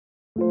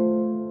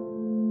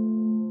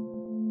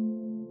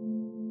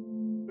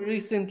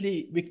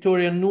recently,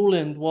 Victoria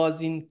Nuland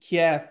was in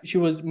Kiev. She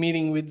was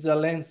meeting with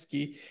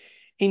Zelensky.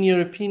 In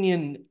your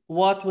opinion,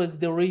 what was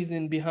the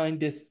reason behind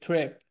this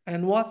trip?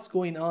 And what's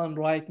going on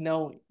right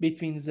now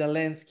between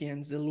Zelensky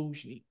and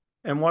Zelensky?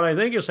 And what I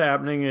think is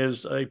happening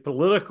is a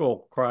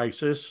political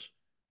crisis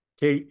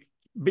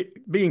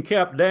being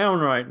kept down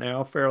right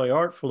now, fairly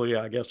artfully,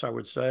 I guess I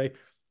would say.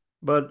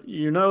 But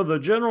the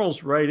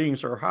general's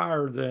ratings are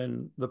higher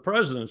than the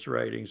president's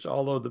ratings,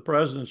 although the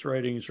president's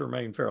ratings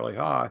remain fairly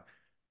high.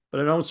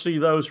 But I don't see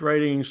those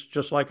ratings,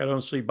 just like I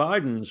don't see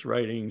Biden's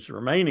ratings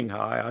remaining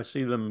high. I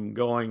see them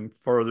going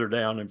further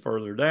down and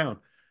further down.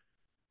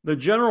 The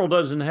general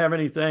doesn't have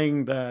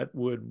anything that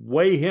would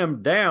weigh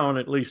him down,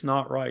 at least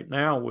not right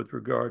now, with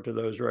regard to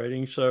those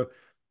ratings. So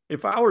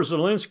if I were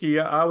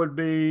Zelensky, I would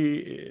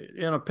be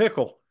in a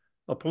pickle,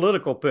 a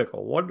political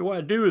pickle. What do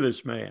I do with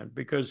this man?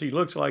 Because he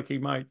looks like he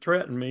might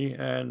threaten me.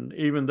 And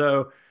even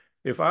though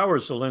if I were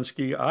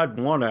Zelensky, I'd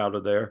want out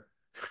of there.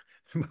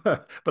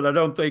 But I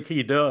don't think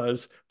he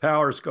does.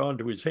 Power's gone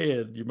to his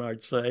head, you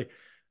might say.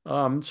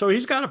 So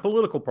he's got a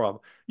political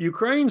problem.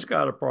 Ukraine's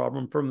got a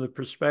problem from the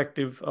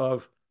perspective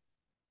of,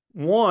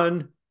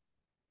 one,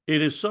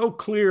 it is so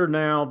clear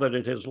now that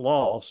it has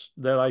lost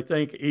that I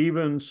think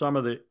even some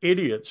of the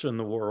idiots in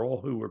the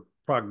world who were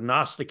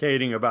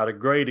prognosticating about a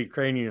great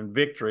Ukrainian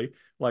victory,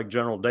 like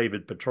General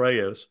David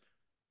Petraeus,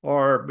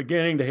 are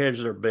beginning to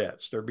hedge their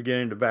bets. They're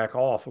beginning to back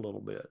off a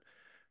little bit.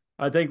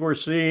 I think we're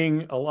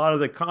seeing a lot of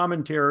the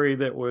commentary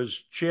that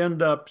was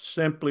chinned up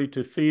simply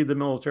to feed the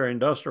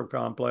military-industrial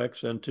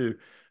complex and to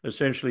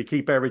essentially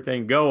keep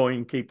everything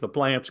going, keep the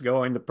plants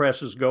going, the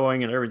presses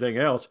going, and everything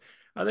else.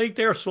 I think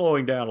they're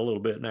slowing down a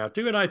little bit now,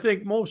 too. And I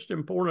think most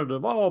important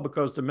of all,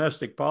 because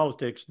domestic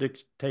politics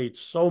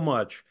dictates so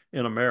much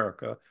in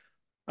America,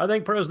 I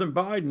think President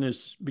Biden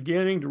is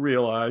beginning to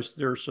realize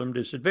there are some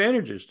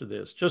disadvantages to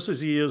this, just as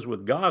he is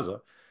with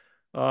Gaza.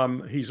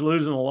 He's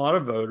losing a lot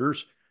of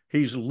voters.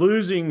 He's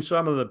losing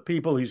some of the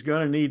people he's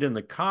going to need in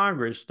the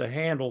Congress to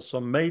handle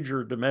some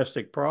major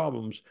domestic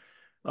problems,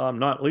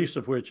 not least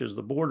of which is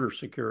the border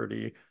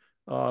security.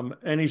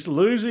 And he's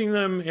losing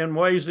them in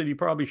ways that he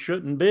probably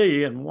shouldn't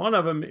be. And one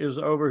of them is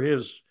over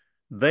his,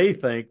 they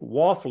think,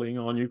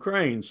 waffling on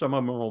Ukraine. Some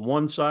of them are on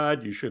one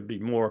side. You should be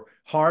more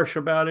harsh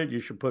about it. You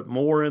should put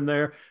more in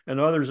there. And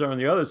others are on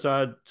the other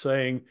side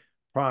saying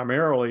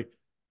primarily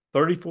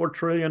 $34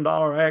 trillion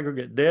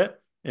aggregate debt.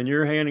 And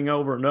you're handing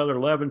over another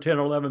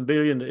 11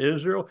 billion to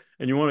Israel.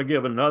 And you want to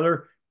give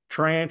another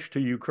tranche to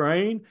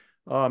Ukraine.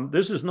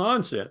 This is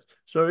nonsense.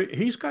 So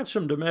he's got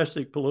some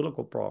domestic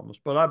political problems.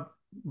 But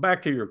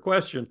back to your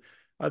question,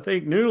 I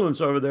think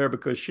Newland's over there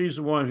because she's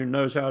the one who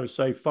knows how to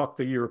say fuck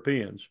the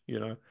Europeans.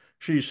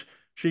 She's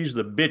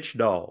the bitch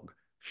dog.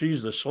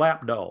 She's the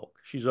slap dog.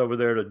 She's over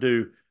there to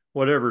do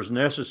whatever's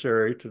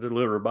necessary to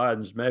deliver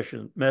Biden's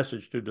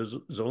message to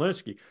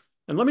Zelensky.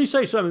 And let me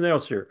say something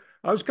else here.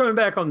 I was coming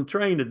back on the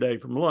train today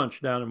from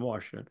lunch down in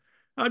Washington.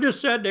 I just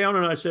sat down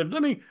and I said,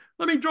 let me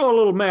draw a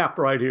little map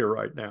right here,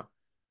 right now.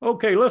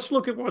 Okay, let's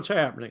look at what's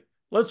happening.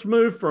 Let's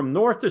move from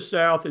north to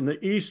south in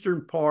the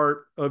eastern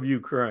part of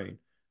Ukraine.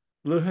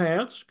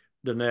 Luhansk,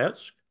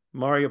 Donetsk,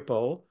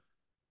 Mariupol,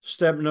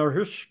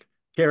 Stepnohorsk,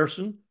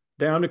 Kherson,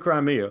 down to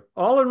Crimea,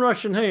 all in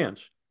Russian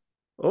hands.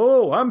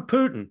 Oh, I'm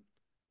Putin.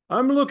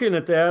 I'm looking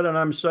at that and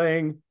I'm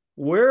saying,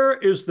 where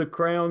is the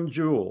crown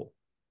jewel?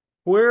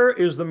 Where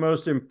is the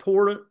most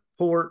important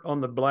port on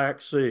the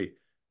Black Sea?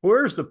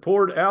 Where's the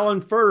port Alan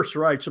First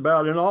writes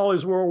about in all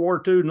his World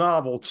War II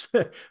novels?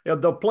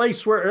 The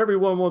place where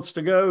everyone wants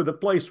to go, the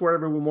place where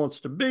everyone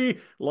wants to be, a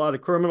lot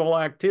of criminal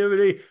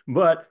activity,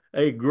 but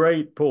a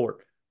great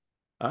port.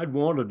 I'd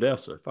want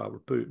Odessa if I were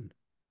Putin.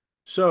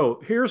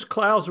 So here's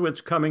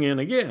Clausewitz coming in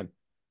again.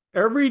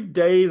 Every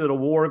day that a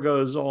war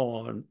goes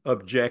on,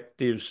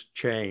 objectives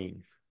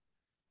change.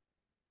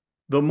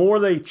 The more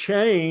they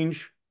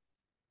change,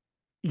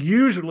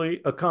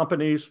 usually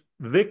accompanies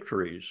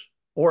victories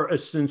or a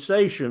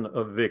sensation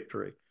of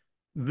victory.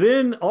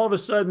 Then all of a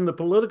sudden, the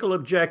political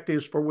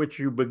objectives for which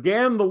you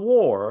began the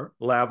war,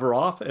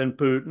 Lavrov and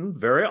Putin,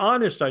 very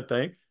honest, I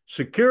think,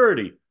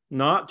 security,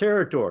 not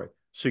territory,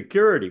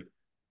 security.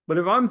 But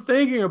if I'm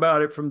thinking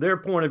about it from their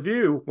point of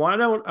view, why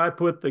don't I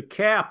put the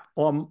cap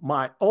on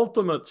my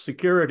ultimate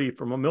security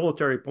from a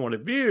military point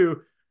of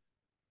view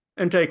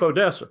and take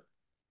Odessa?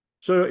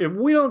 So if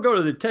we don't go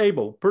to the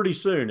table pretty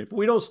soon, if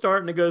we don't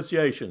start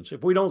negotiations,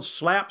 if we don't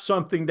slap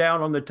something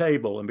down on the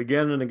table and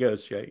begin to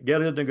negotiate,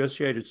 get a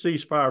negotiated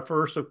ceasefire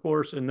first, of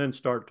course, and then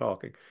start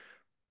talking,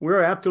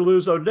 we're apt to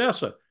lose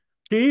Odessa.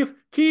 Kyiv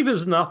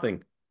is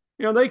nothing.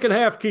 They can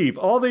have Kyiv.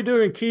 All they do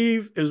in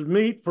Kyiv is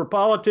meet for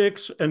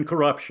politics and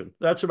corruption.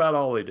 That's about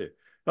all they do.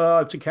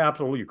 It's the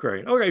capital of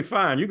Ukraine. Okay,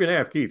 fine, you can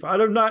have Kyiv. I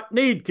do not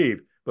need Kyiv,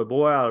 but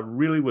boy, I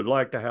really would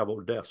like to have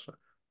Odessa.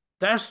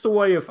 That's the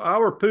way, if I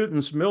were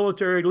Putin's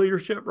military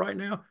leadership right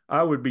now,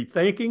 I would be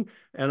thinking,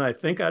 and I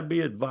think I'd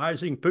be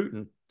advising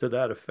Putin to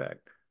that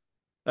effect.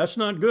 That's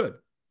not good.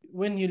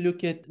 When you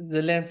look at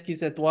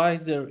Zelensky's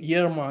advisor,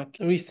 Yermak,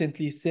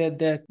 recently said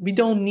that we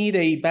don't need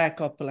a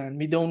backup plan.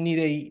 We don't need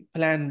a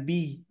plan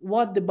B.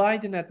 What the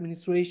Biden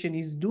administration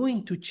is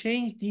doing to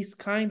change this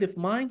kind of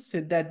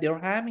mindset that they're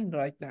having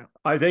right now.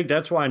 I think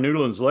that's why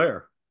Nuland's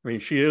there. I mean,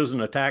 she is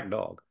an attack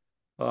dog.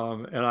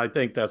 And I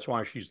think that's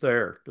why she's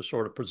there, to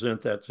sort of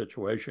present that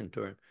situation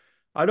to him.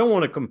 I don't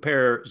want to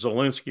compare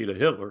Zelensky to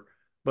Hitler,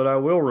 but I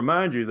will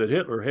remind you that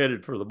Hitler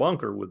headed for the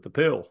bunker with the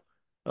pill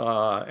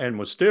and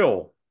was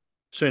still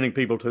sending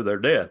people to their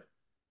death,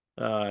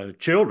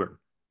 children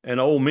and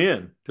old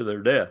men to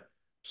their death.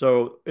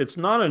 So it's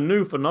not a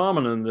new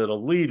phenomenon that a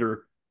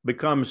leader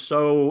becomes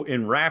so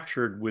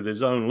enraptured with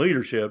his own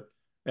leadership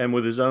and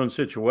with his own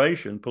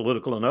situation,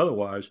 political and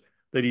otherwise,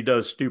 that he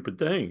does stupid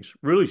things,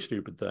 really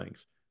stupid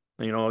things.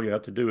 You know, all you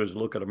have to do is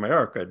look at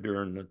America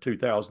during the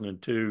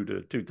 2002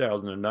 to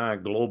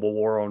 2009 global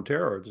war on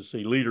terror to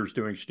see leaders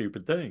doing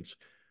stupid things.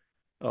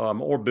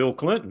 Or Bill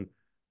Clinton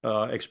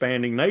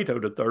expanding NATO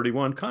to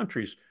 31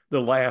 countries, the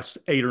last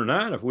 8 or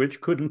 9 of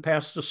which couldn't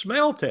pass the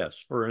smell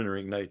test for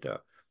entering NATO.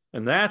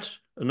 And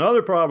that's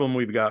another problem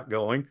we've got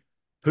going.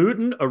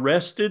 Putin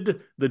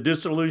arrested the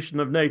dissolution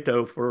of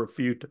NATO for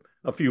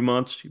a few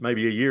months,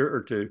 maybe a year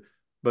or two.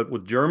 But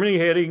with Germany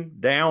heading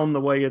down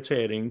the way it's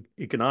heading,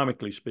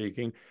 economically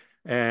speaking,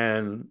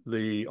 and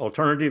the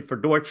alternative for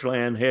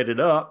Deutschland headed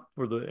up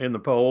in the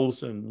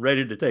polls and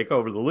ready to take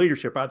over the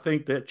leadership, I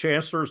think that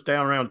Chancellor's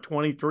down around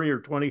 23 or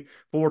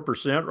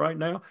 24% right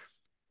now.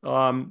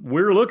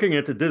 We're looking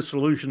at the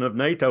dissolution of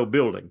NATO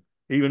building,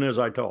 even as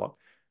I talk.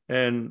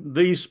 And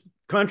these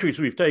countries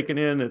we've taken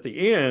in at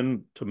the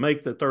end to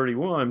make the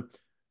 31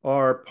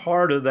 are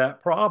part of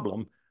that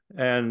problem.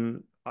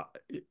 And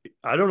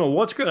I don't know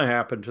what's going to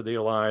happen to the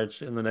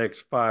alliance in the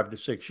next 5 to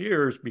 6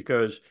 years,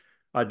 because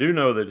I do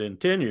know that in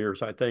 10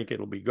 years, I think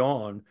it'll be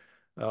gone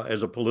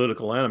as a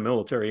political and a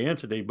military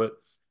entity, but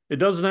it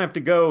doesn't have to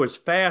go as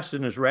fast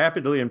and as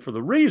rapidly and for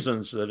the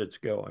reasons that it's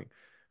going.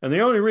 And the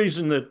only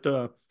reason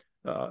that,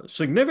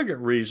 significant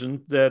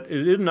reason that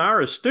it isn't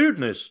our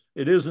astuteness,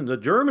 it isn't the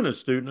German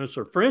astuteness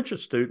or French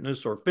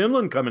astuteness or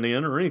Finland coming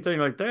in or anything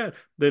like that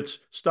that's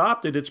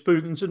stopped it, it's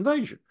Putin's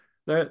invasion.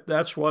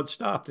 That's what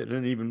stopped it.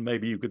 And even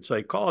maybe you could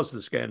say caused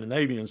the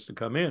Scandinavians to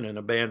come in and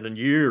abandon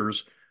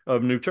years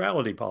of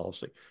neutrality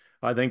policy.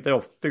 I think they'll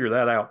figure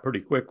that out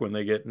pretty quick when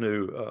they get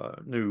new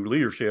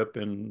leadership,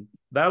 and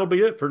that'll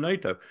be it for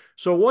NATO.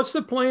 So what's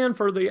the plan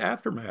for the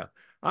aftermath?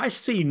 I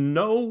see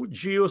no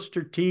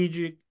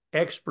geostrategic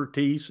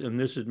expertise in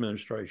this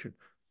administration.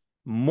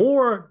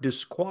 More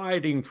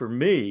disquieting for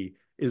me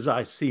is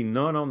I see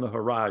none on the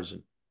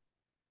horizon.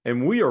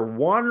 And we are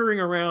wandering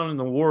around in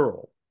the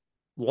world,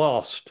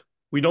 lost.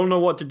 We don't know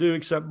what to do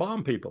except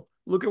bomb people.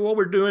 Look at what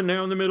we're doing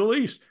now in the Middle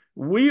East.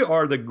 We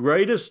are the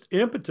greatest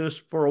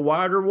impetus for a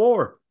wider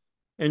war.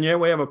 And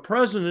yet we have a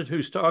president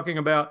who's talking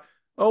about,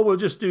 oh, we'll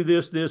just do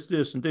this, this,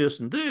 this, and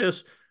this, and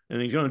this.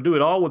 And he's going to do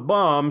it all with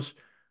bombs.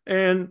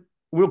 And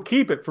we'll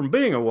keep it from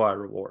being a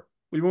wider war.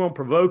 We won't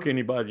provoke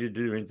anybody to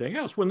do anything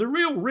else, when the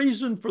real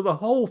reason for the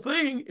whole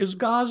thing is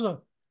Gaza.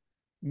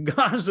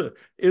 Gaza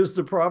is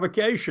the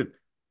provocation.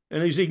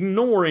 And he's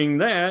ignoring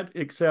that,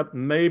 except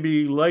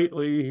maybe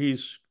lately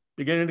he's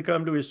beginning to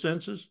come to his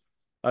senses.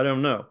 I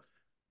don't know.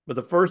 But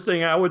the first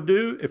thing I would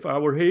do if I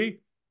were he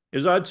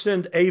is I'd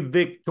send a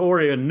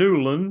Victoria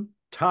Nuland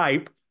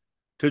type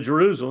to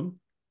Jerusalem,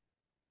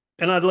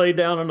 and I'd lay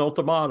down an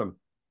ultimatum.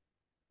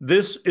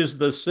 This is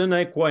the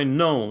sine qua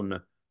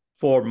non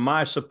for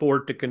my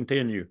support to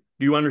continue.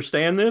 Do you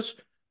understand this?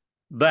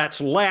 That's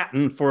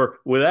Latin for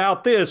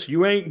without this,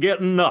 you ain't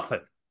getting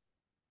nothing.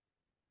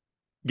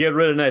 Get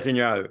rid of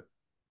Netanyahu.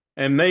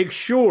 And make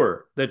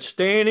sure that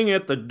standing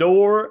at the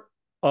door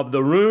of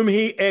the room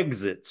he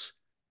exits,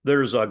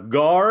 there's a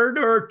guard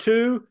or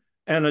two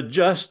and a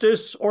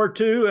justice or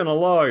two and a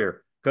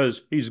lawyer,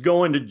 because he's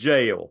going to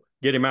jail.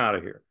 Get him out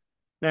of here.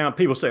 Now,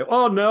 people say,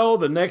 oh, no,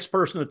 the next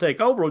person to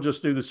take over will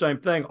just do the same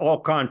thing. Au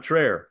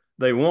contraire,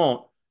 they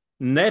won't.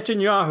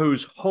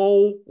 Netanyahu's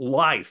whole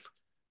life,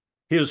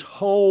 his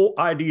whole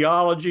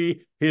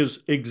ideology, his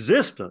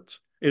existence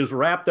is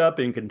wrapped up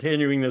in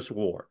continuing this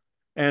war,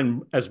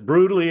 and as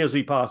brutally as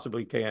he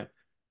possibly can.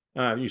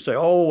 You say,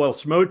 oh, well,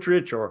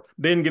 Smotrich or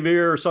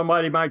Ben-Gvir or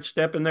somebody might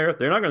step in there.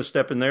 They're not going to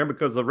step in there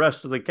because the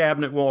rest of the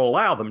cabinet won't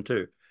allow them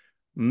to.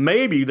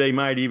 Maybe they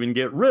might even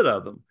get rid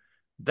of them.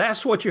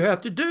 That's what you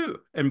have to do.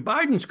 And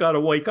Biden's got to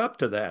wake up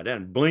to that.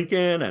 And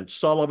Blinken and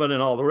Sullivan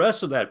and all the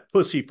rest of that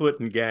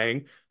pussyfooting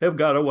gang have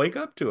got to wake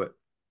up to it.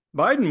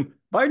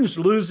 Biden's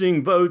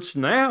losing votes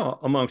now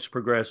amongst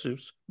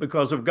progressives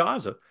because of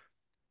Gaza.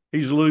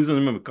 He's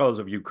losing them because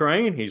of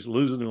Ukraine. He's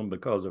losing them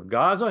because of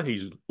Gaza.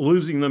 He's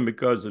losing them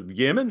because of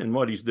Yemen and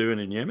what he's doing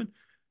in Yemen.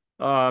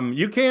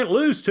 You can't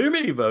lose too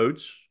many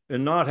votes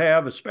and not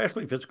have,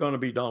 especially if it's going to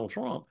be Donald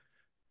Trump,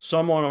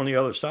 someone on the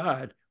other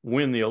side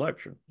win the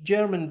election.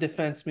 German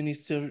defense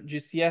minister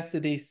just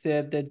yesterday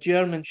said that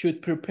Germany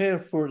should prepare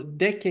for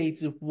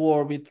decades of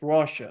war with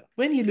Russia.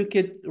 When you look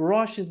at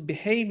Russia's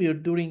behavior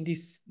during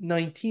these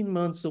 19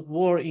 months of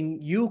war in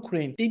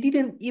Ukraine, they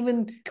didn't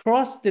even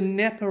cross the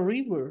Dnieper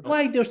River.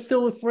 Why they're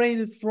so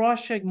afraid of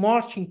Russia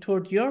marching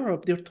toward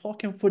Europe? They're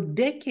talking for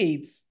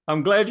decades.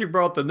 I'm glad you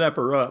brought the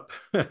Dnieper up.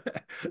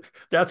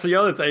 That's the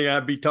other thing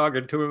I'd be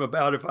talking to him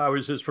about if I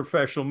was his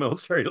professional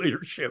military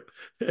leadership.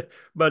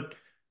 But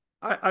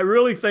I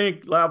really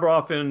think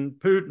Lavrov and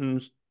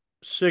Putin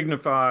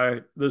signify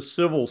the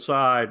civil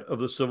side of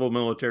the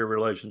civil-military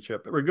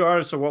relationship,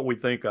 regardless of what we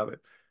think of it.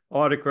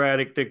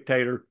 Autocratic,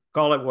 dictator,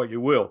 call it what you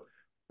will.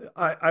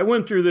 I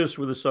went through this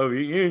with the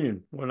Soviet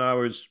Union when I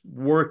was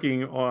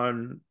working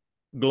on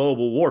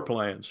global war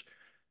plans.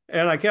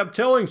 And I kept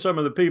telling some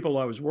of the people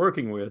I was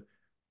working with,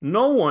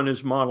 no one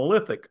is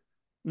monolithic.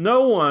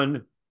 No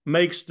one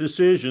makes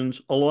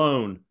decisions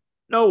alone.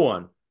 No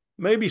one.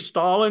 Maybe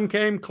Stalin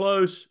came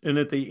close, and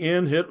at the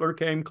end, Hitler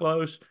came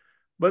close.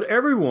 But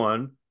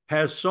everyone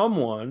has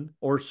someone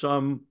or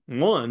some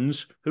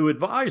ones who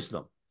advise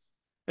them.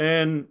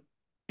 And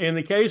in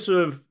the case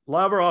of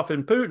Lavrov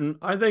and Putin,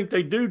 I think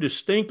they do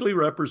distinctly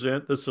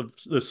represent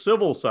the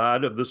civil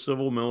side of the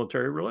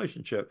civil-military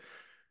relationship.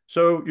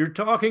 So you're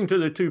talking to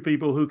the two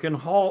people who can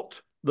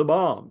halt the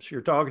bombs.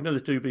 You're talking to the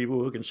two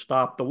people who can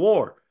stop the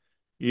war.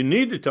 You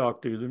need to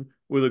talk to them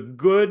with a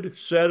good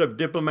set of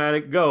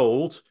diplomatic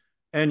goals,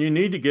 and you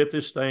need to get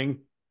this thing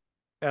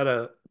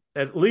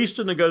at least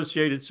a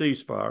negotiated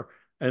ceasefire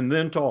and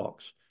then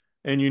talks.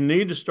 And you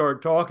need to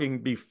start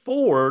talking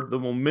before the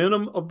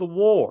momentum of the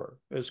war,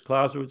 as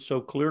Clausewitz so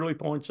clearly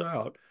points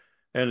out,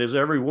 and as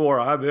every war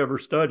I've ever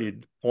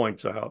studied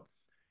points out,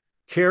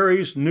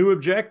 carries new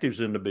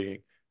objectives into being,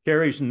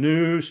 carries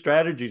new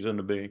strategies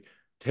into being,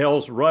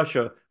 tells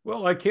Russia,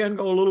 well, I can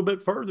go a little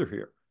bit further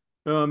here.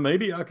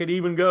 Maybe I could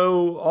even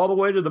go all the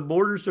way to the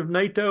borders of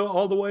NATO,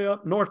 all the way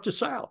up north to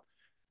south.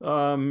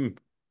 Who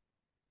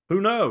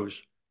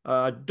knows?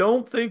 I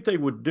don't think they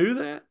would do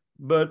that,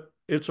 but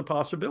it's a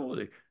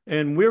possibility.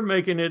 And we're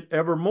making it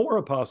ever more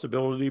a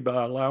possibility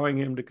by allowing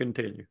him to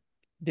continue.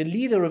 The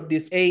leader of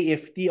this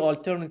AfD,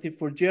 Alternative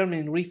for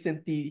Germany,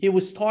 recently, he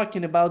was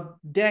talking about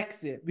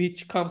Dexit,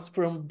 which comes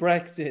from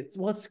Brexit.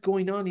 What's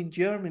going on in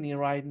Germany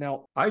right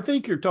now? I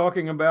think you're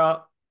talking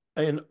about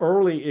an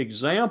early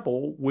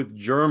example with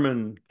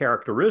German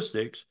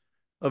characteristics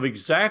of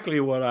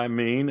exactly what I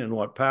mean and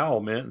what Powell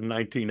meant in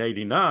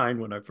 1989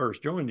 when I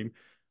first joined him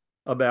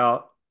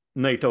about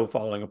NATO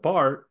falling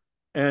apart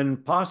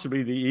and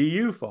possibly the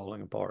EU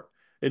falling apart.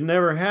 It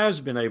never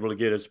has been able to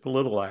get its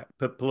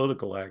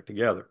political act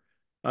together.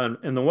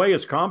 And the way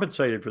it's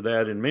compensated for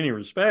that in many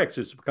respects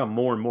is to become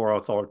more and more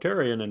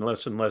authoritarian and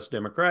less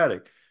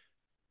democratic.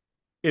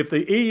 If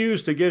the EU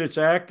is to get its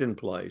act in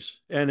place,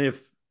 and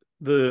if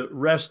the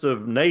rest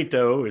of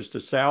NATO is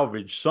to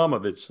salvage some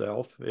of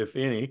itself, if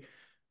any,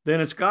 then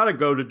it's got to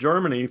go to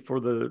Germany for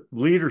the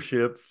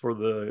leadership, for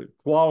the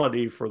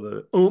quality, for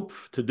the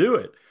oomph to do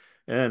it.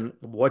 And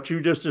what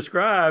you just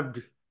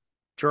described,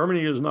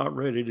 Germany is not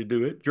ready to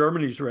do it.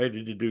 Germany's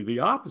ready to do the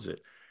opposite.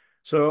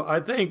 So I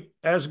think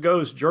as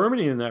goes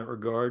Germany in that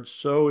regard,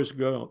 so is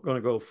going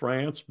to go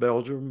France,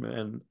 Belgium,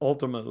 and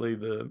ultimately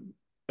the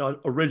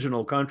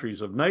original countries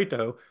of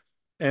NATO.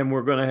 And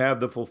we're going to have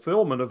the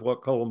fulfillment of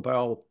what Colin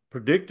Powell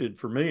predicted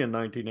for me in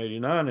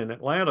 1989 in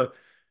Atlanta.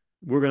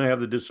 We're going to have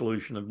the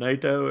dissolution of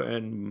NATO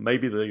and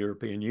maybe the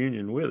European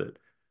Union with it.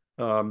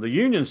 The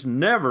union's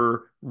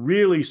never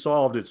really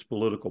solved its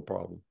political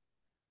problem.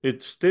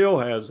 It still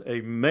has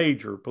a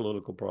major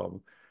political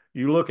problem.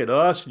 You look at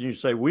us and you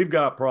say, we've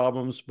got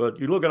problems, but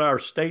you look at our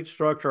state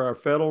structure, our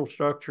federal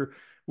structure,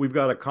 we've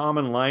got a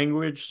common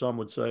language. Some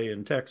would say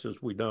in Texas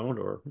we don't,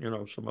 or,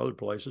 some other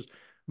places.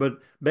 But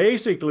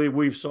basically,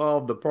 we've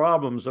solved the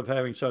problems of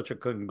having such a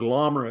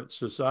conglomerate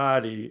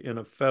society in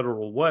a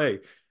federal way.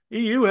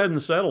 EU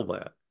hadn't settled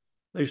that.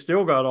 They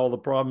still got all the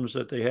problems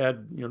that they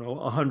had,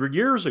 100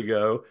 years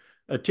ago,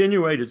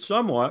 attenuated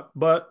somewhat,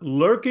 but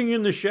lurking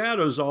in the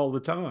shadows all the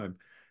time.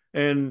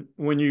 And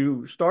when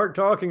you start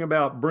talking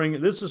about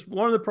this is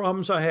one of the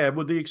problems I have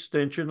with the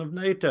extension of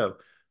NATO.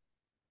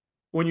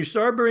 When you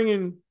start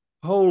bringing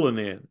Poland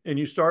in, and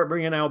you start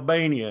bringing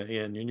Albania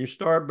in, and you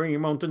start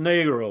bringing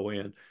Montenegro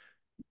in,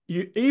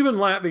 even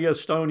Latvia,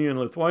 Estonia, and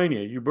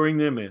Lithuania, you bring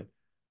them in.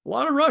 A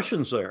lot of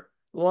Russians there,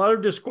 a lot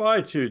of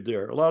disquietude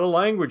there, a lot of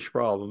language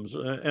problems,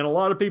 and a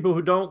lot of people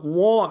who don't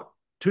want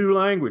two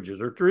languages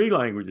or three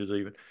languages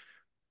even.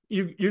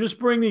 You just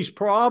bring these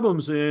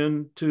problems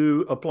in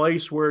to a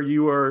place where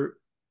you are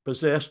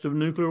possessed of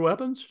nuclear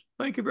weapons.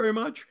 Thank you very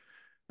much.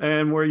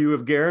 And where you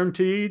have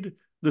guaranteed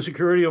the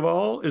security of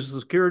all is the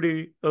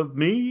security of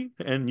me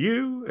and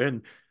you.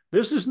 And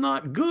this is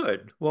not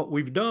good, what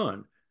we've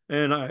done.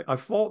 And I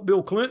fault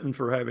Bill Clinton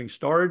for having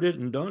started it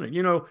and done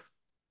it.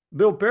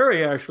 Bill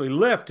Perry actually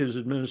left his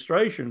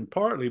administration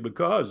partly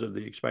because of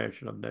the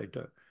expansion of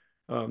NATO.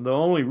 The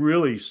only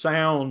really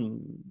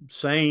sound,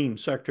 sane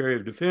Secretary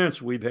of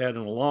Defense we've had in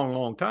a long,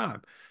 long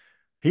time.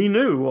 he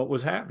knew what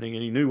was happening,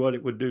 and he knew what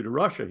it would do to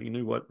Russia. He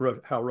knew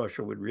how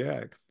Russia would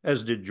react,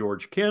 as did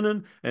George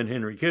Kennan and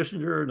Henry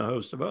Kissinger and a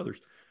host of others.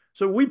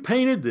 So we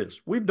painted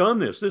this. We've done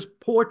this. This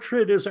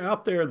portrait is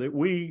out there that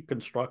we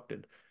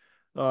constructed.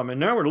 And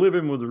now we're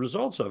living with the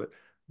results of it.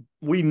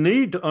 We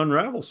need to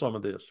unravel some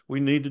of this. We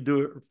need to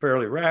do it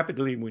fairly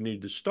rapidly. We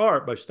need to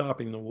start by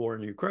stopping the war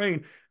in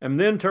Ukraine and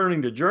then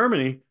turning to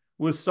Germany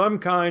with some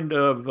kind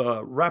of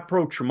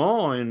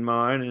rapprochement in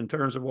mind in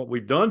terms of what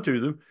we've done to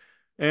them,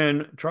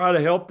 and try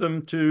to help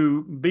them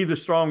to be the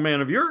strong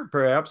man of Europe,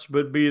 perhaps,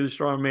 but be the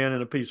strong man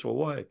in a peaceful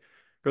way.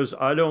 Because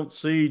I don't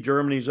see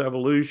Germany's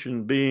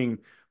evolution being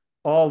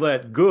all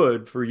that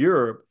good for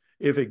Europe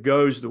if it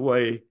goes the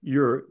way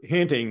you're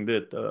hinting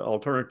that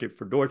Alternative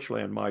for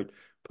Deutschland might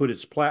put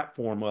its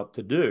platform up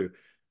to do.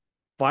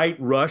 Fight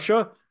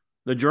Russia?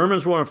 The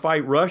Germans want to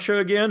fight Russia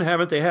again?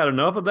 Haven't they had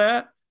enough of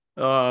that?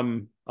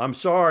 I'm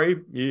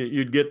sorry,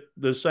 you'd get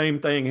the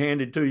same thing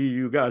handed to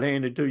you got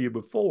handed to you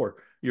before,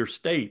 your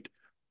state,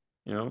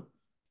 you know.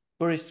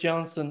 Boris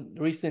Johnson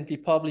recently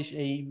published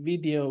a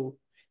video.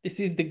 This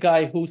is the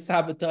guy who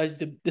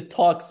sabotaged the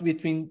talks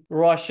between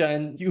Russia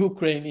and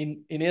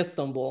Ukraine in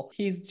Istanbul.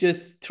 He's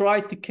just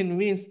tried to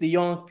convince the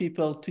young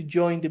people to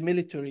join the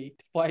military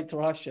to fight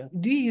Russia.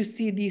 Do you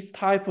see these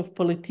type of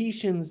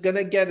politicians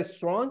gonna get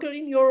stronger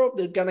in Europe?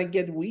 They're gonna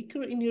get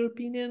weaker, in your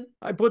opinion?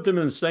 I put them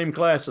in the same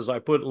class as I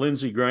put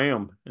Lindsey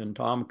Graham and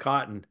Tom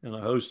Cotton and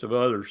a host of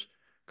others.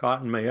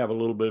 Cotton may have a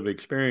little bit of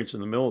experience in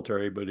the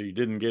military, but he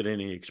didn't get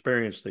any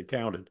experience that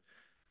counted.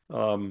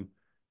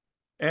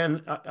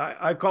 And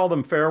I call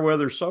them fair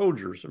weather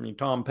soldiers. I mean,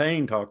 Tom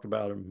Paine talked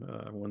about them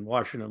when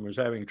Washington was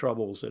having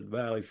troubles at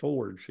Valley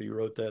Forge. He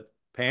wrote that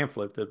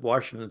pamphlet that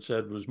Washington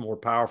said was more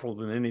powerful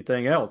than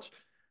anything else.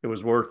 It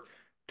was worth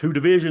 2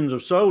 divisions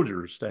of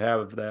soldiers to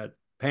have that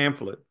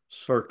pamphlet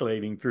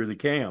circulating through the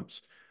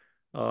camps.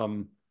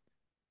 I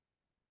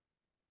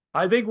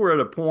think we're at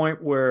a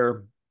point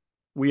where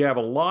we have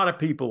a lot of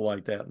people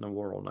like that in the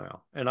world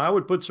now. And I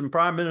would put some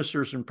prime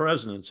ministers and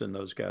presidents in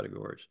those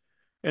categories.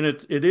 And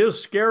it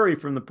is scary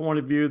from the point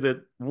of view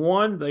that,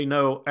 one, they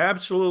know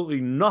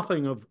absolutely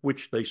nothing of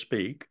which they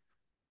speak,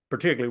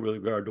 particularly with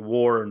regard to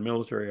war and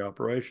military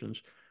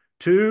operations.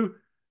 Two,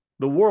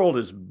 the world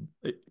is,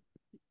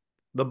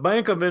 the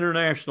Bank of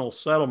International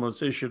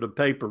Settlements issued a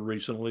paper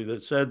recently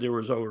that said there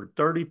was over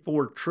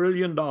 $34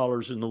 trillion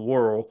in the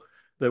world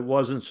that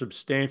wasn't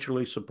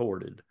substantially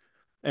supported.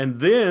 And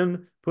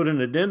then put an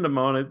addendum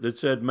on it that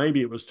said maybe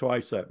it was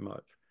twice that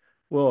much.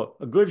 Well,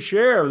 a good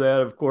share of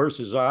that, of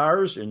course, is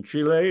ours and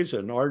Chile's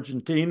and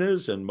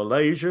Argentina's and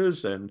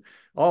Malaysia's and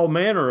all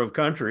manner of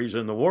countries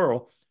in the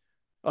world.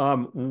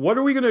 What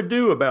are we going to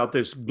do about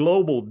this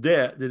global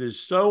debt that is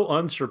so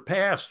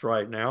unsurpassed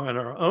right now, and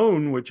our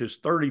own, which is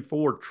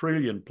 34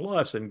 trillion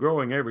plus and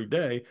growing every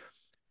day?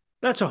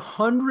 That's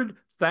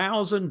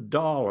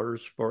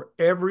 $100,000 for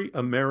every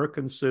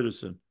American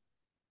citizen.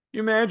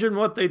 You imagine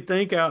what they'd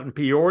think out in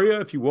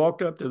Peoria if you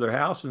walked up to their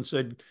house and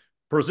said,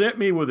 present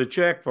me with a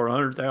check for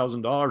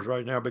 $100,000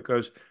 right now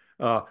because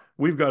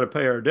we've got to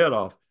pay our debt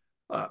off.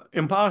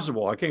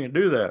 Impossible. I can't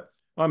do that.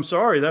 I'm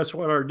sorry. That's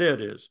what our debt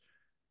is.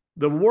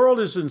 The world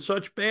is in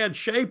such bad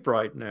shape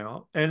right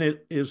now, and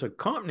it is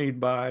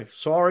accompanied by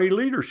sorry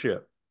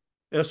leadership,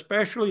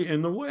 especially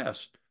in the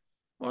West.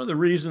 One of the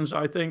reasons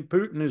I think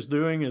Putin is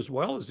doing as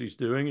well as he's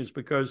doing is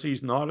because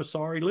he's not a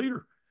sorry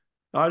leader.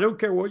 I don't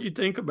care what you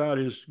think about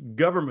his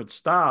government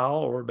style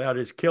or about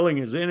his killing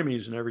his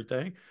enemies and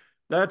everything.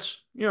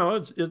 That's, you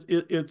know,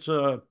 it's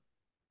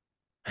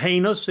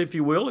heinous, if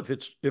you will, if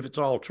it's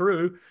all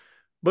true,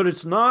 but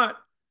it's not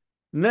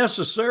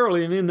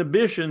necessarily an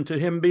inhibition to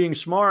him being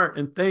smart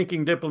and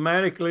thinking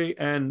diplomatically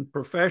and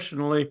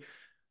professionally,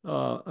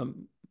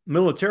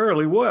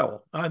 militarily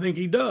well. I think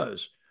he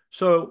does.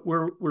 So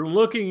we're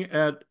looking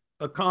at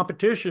a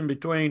competition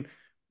between,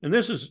 and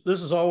this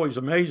is always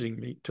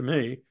amazing to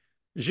me.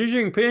 Xi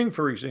Jinping,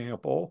 for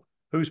example,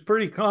 who's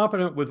pretty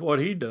competent with what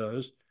he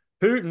does,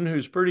 Putin,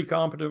 who's pretty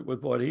competent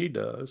with what he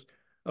does,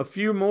 a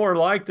few more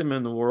like them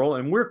in the world,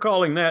 and we're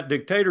calling that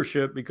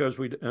dictatorship because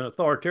and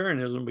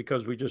authoritarianism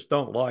because we just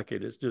don't like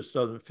it. It just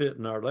doesn't fit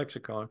in our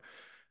lexicon.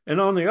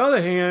 And on the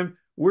other hand,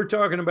 we're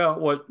talking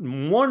about what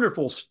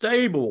wonderful,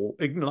 stable,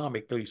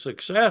 economically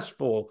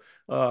successful,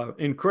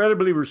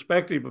 incredibly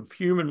respectful of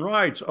human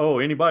rights. Oh,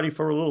 anybody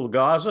for a little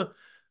Gaza?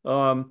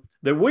 That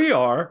we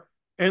are,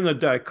 and the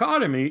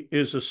dichotomy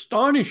is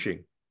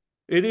astonishing.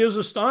 It is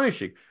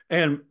astonishing.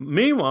 And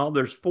meanwhile,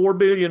 there's 4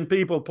 billion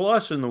people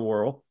plus in the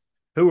world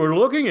who are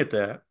looking at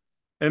that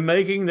and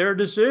making their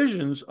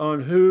decisions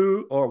on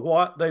who or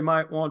what they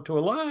might want to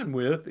align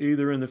with,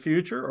 either in the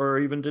future or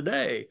even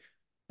today.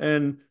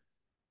 And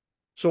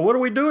so what are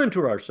we doing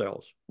to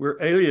ourselves?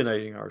 We're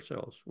alienating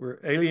ourselves. We're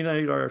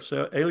alienating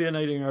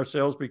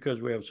ourselves because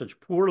we have such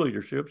poor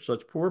leadership,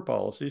 such poor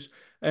policies.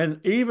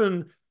 And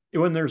even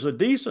when there's a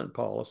decent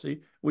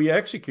policy, we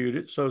execute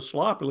it so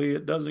sloppily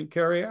it doesn't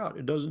carry out.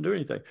 It doesn't do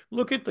anything.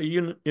 Look at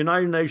the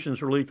United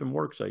Nations Relief and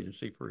Works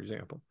Agency, for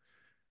example.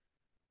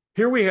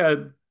 Here we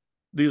had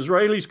The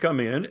Israelis come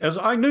in, as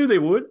I knew they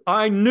would.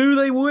 I knew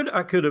they would.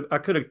 I could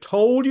have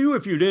told you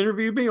if you'd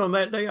interviewed me on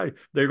that day.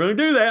 They're going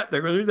to do that.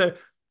 They're going to do that.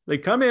 They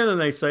come in and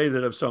they say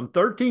that of some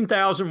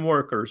 13,000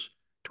 workers,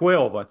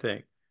 12, I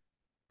think,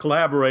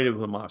 collaborated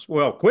with Hamas.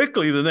 Well,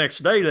 quickly the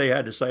next day they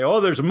had to say,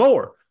 oh, there's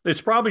more.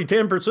 It's probably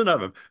 10%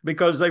 of them,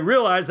 because they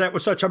realized that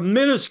was such a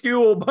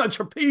minuscule bunch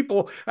of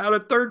people out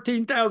of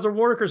 13,000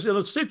 workers in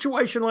a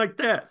situation like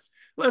that.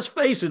 Let's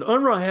face it,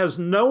 UNRWA has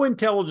no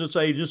intelligence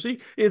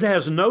agency. It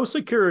has no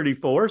security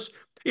force.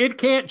 It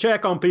can't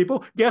check on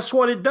people. Guess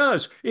what it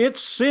does? It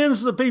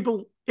sends the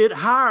people it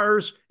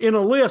hires in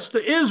a list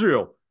to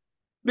Israel,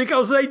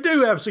 because they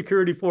do have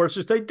security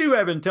forces, they do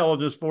have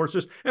intelligence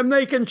forces, and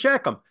they can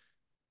check them.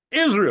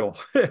 Israel.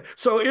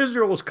 So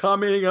Israel was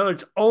commenting on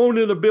its own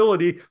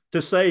inability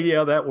to say,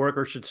 yeah, that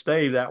worker should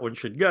stay, that one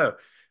should go.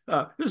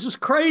 This is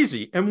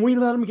crazy. And we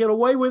let them get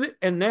away with it.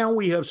 And now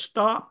we have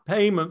stopped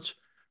payments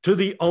to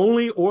the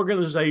only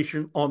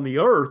organization on the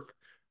earth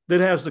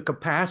that has the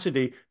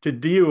capacity to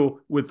deal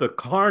with the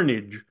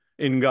carnage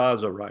in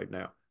Gaza right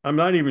now. I'm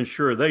not even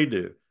sure they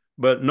do,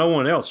 but no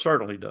one else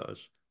certainly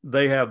does.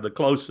 They have the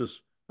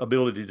closest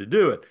ability to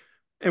do it.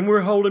 And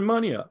we're holding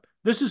money up.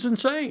 This is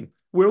insane.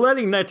 We're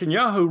letting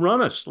Netanyahu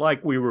run us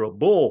like we were a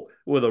bull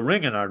with a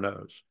ring in our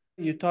nose.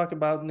 You talk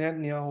about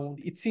Netanyahu.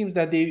 It seems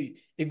that they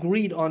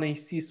agreed on a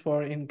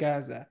ceasefire in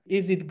Gaza.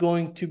 Is it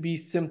going to be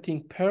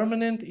something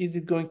permanent? Is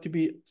it going to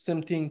be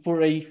something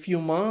for a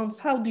few months?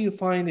 How do you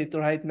find it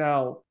right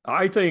now?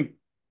 I think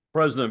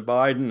President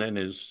Biden and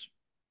his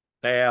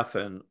staff,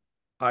 and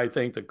I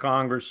think the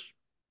Congress,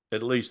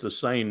 at least the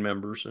sane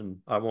members, and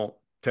I won't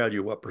tell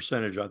you what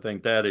percentage I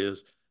think that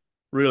is,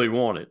 really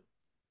want it.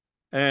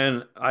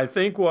 And I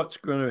think what's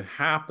going to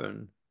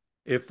happen,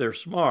 if they're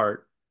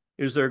smart,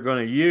 is they're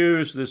going to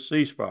use this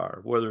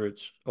ceasefire, whether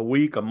it's a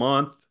week, a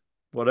month,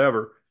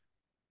 whatever.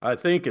 I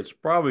think it's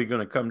probably going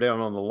to come down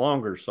on the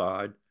longer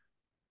side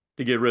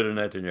to get rid of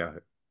Netanyahu.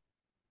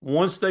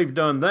 Once they've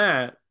done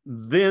that,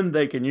 then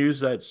they can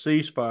use that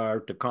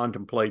ceasefire to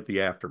contemplate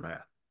the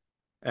aftermath.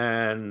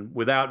 And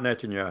without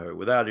Netanyahu,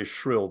 without his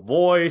shrill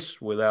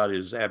voice, without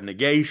his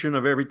abnegation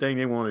of everything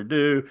they want to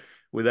do,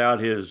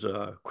 without his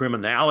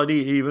criminality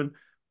even,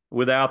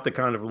 without the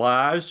kind of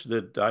lies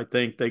that I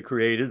think they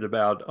created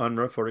about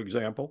UNRWA, for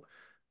example,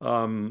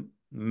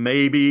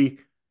 maybe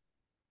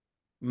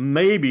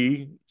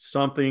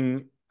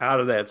something out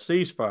of that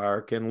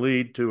ceasefire can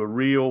lead to a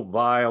real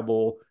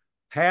viable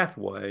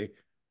pathway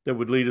that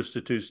would lead us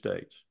to two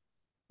states,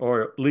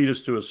 or lead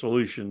us to a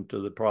solution to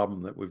the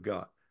problem that we've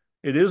got.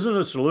 It isn't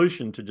a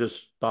solution to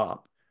just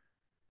stop,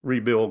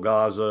 rebuild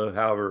Gaza,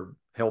 however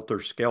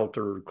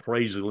helter-skelter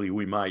crazily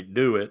we might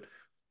do it,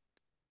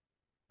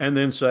 and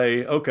then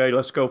say, okay,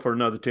 let's go for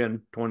another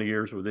 10, 20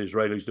 years with the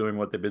Israelis doing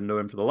what they've been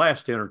doing for the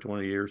last 10 or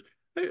 20 years.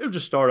 They'll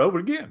just start over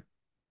again,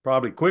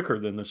 probably quicker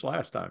than this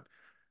last time.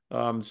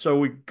 So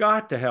we've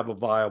got to have a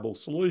viable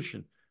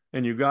solution.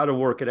 And you've got to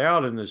work it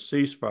out in this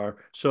ceasefire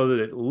so that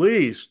at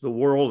least the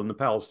world, and the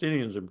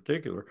Palestinians in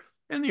particular,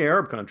 and the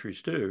Arab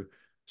countries too,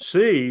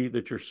 see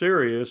that you're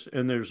serious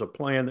and there's a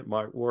plan that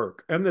might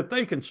work and that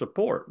they can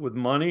support with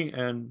money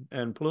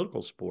and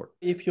political support.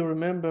 If you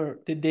remember,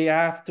 the day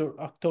after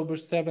October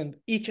 7th,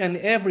 each and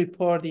every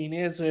party in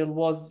Israel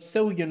was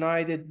so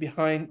united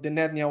behind the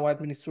Netanyahu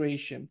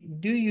administration.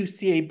 Do you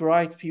see a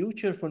bright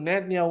future for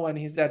Netanyahu and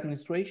his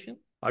administration?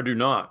 I do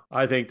not.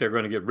 I think they're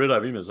going to get rid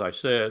of him, as I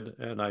said,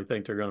 and I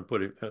think they're going to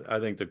put him, I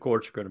think the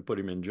courts are going to put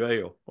him in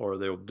jail, or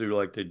they'll do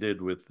like they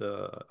did with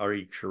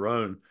Arik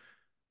Sharon.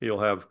 He'll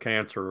have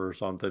cancer or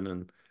something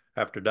and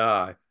have to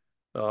die.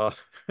 I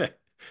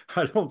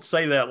don't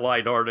say that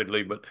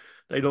lightheartedly, but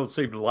they don't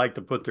seem to like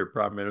to put their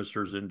prime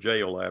ministers in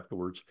jail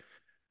afterwards.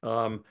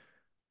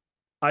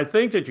 I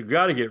think that you've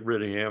got to get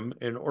rid of him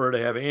in order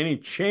to have any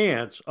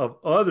chance of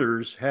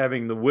others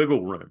having the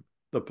wiggle room,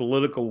 the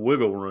political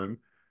wiggle room,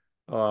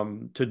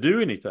 to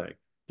do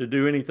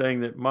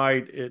anything that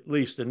might, at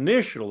least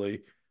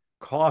initially,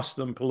 cost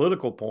them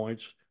political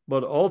points,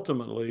 but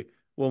ultimately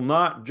will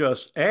not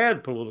just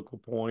add political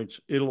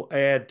points, it'll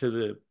add to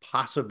the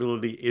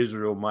possibility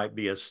Israel might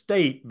be a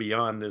state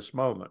beyond this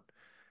moment.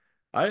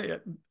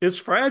 It's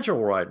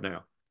fragile right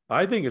now.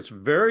 I think it's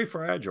very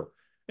fragile.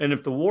 And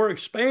if the war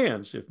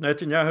expands, if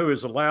Netanyahu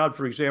is allowed,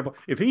 for example,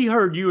 if he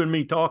heard you and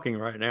me talking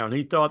right now and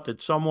he thought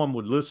that someone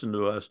would listen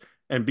to us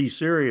and be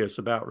serious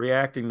about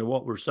reacting to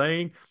what we're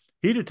saying,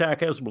 he'd attack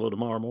Hezbollah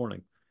tomorrow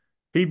morning.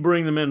 He'd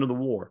bring them into the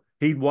war.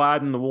 He'd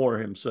widen the war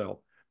himself.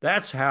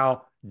 That's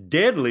how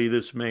deadly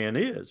this man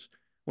is.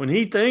 When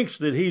he thinks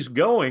that he's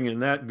going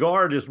and that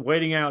guard is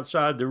waiting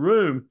outside the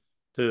room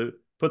to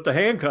put the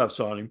handcuffs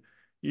on him,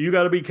 you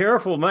got to be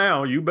careful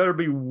now. You better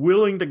be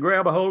willing to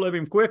grab a hold of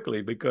him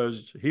quickly,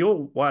 because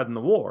he'll widen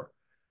the war.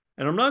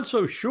 And I'm not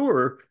so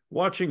sure,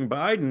 watching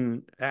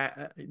Biden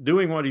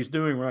doing what he's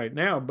doing right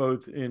now,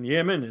 both in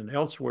Yemen and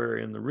elsewhere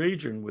in the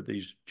region with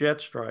these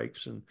jet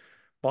strikes and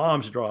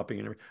bombs dropping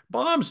and everything.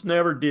 Bombs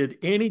never did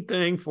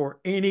anything for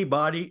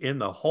anybody in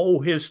the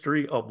whole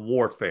history of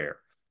warfare,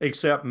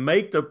 except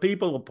make the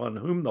people upon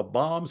whom the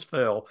bombs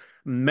fell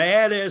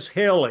mad as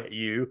hell at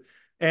you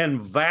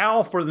and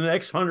vow for the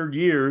next 100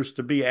 years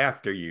to be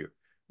after you.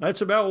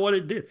 That's about what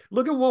it did.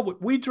 Look at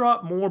what we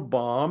dropped more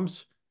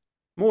bombs,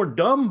 more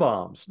dumb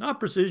bombs, not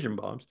precision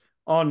bombs,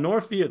 on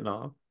North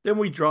Vietnam than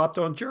we dropped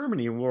on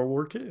Germany in World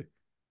War II.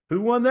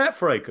 Who won that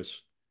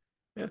fracas?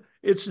 Yeah.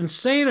 It's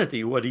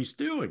insanity what he's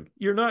doing.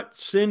 You're not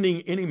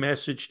sending any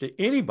message to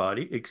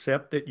anybody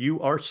except that you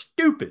are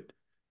stupid,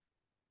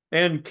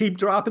 and keep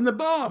dropping the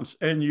bombs,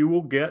 and you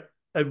will get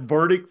a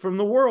verdict from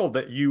the world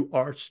that you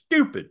are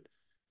stupid.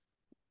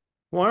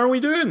 Why are we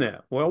doing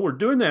that? Well, we're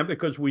doing that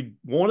because we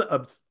want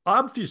to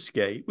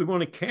obfuscate, we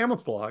want to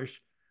camouflage,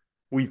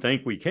 we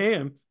think we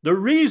can, the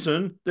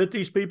reason that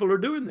these people are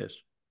doing this,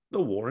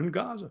 the war in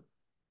Gaza.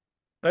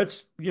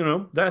 That's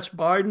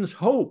Biden's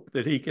hope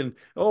that he can,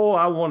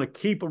 I want to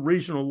keep a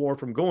regional war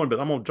from going, but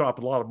I'm going to drop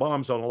a lot of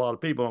bombs on a lot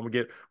of people. I'm going to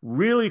get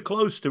really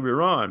close to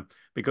Iran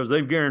because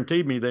they've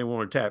guaranteed me they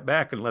won't attack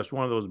back unless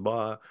one of those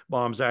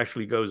bombs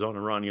actually goes on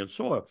Iranian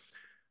soil.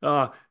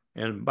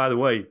 And by the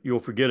way, you'll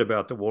forget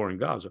about the war in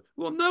Gaza.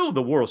 Well, no,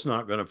 the world's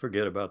not going to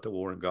forget about the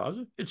war in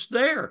Gaza. It's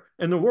there,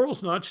 and the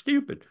world's not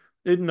stupid.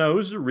 It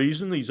knows the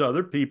reason these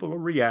other people are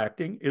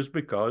reacting is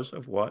because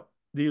of what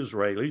the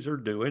Israelis are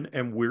doing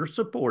and we're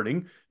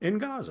supporting in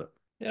Gaza.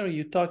 There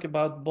you talk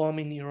about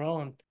bombing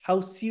Iran.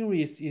 How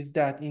serious is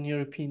that in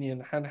your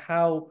opinion? And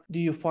how do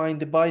you find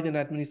the Biden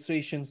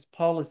administration's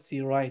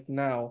policy right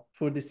now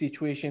for the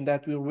situation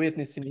that we're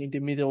witnessing in the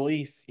Middle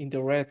East, in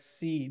the Red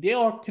Sea? They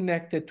are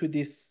connected to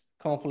this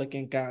conflict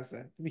in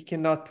Gaza. We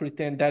cannot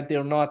pretend that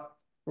they're not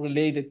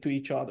related to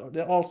each other.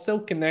 They're all so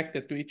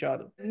connected to each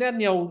other.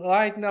 Netanyahu,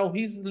 right now,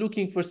 he's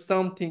looking for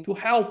something to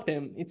help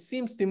him. It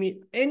seems to me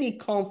any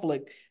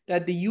conflict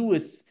that the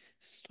U.S.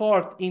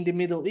 start in the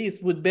Middle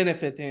East would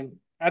benefit him,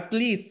 at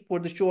least for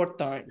the short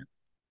time.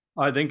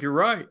 I think you're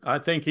right. I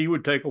think he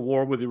would take a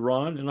war with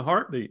Iran in a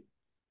heartbeat.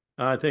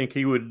 I think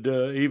he would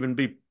even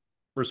be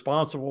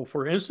responsible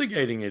for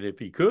instigating it if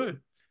he could.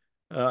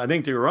 I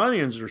think the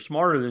Iranians are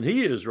smarter than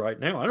he is right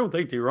now. I don't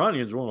think the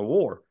Iranians want a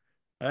war.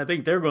 I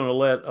think they're going to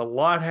let a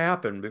lot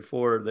happen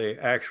before they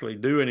actually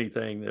do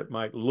anything that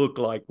might look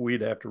like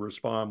we'd have to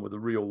respond with a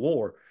real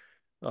war.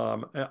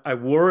 I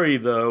worry,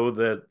 though,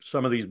 that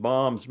some of these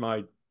bombs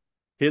might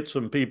hit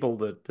some people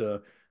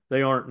that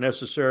they aren't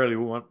necessarily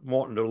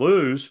wanting to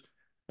lose,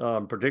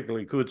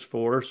 particularly Quds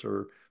Force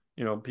or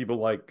people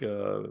like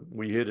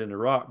we hit in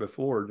Iraq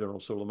before, General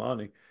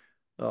Soleimani.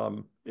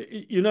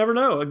 You never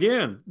know.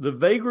 Again, the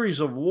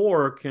vagaries of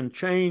war can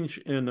change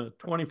in a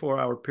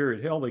 24-hour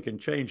period. Hell, they can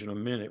change in a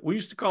minute. We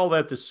used to call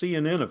that the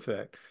CNN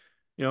effect.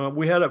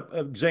 We had an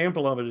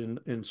example of it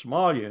in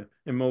Somalia,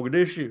 in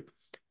Mogadishu,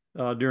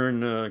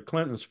 during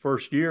Clinton's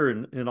first year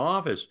in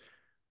office.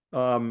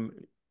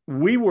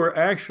 We were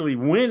actually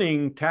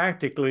winning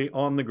tactically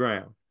on the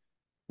ground.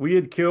 We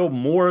had killed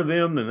more of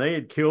them than they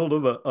had killed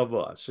of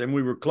us. And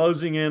we were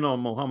closing in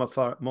on Mohammed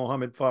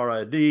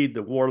Farah,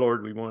 the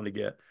warlord we wanted to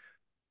get.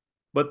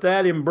 But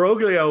that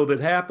imbroglio that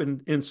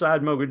happened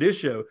inside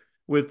Mogadishu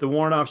with the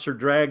warrant officer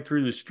dragged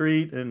through the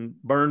street and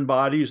burned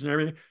bodies and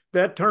everything,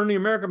 that turned the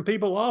American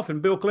people off,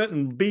 and Bill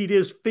Clinton beat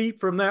his feet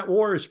from that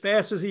war as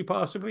fast as he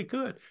possibly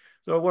could.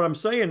 So what I'm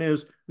saying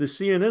is the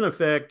CNN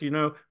effect,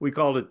 we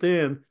called it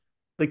then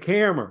the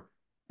camera.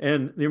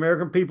 And the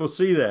American people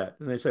see that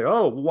and they say,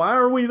 oh, why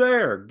are we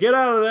there? Get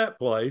out of that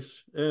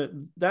place.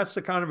 That's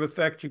the kind of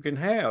effect you can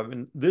have.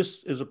 And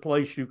this is a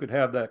place you could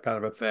have that kind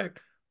of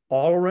effect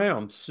all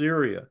around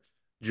Syria,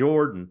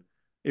 Jordan,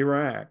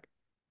 Iraq,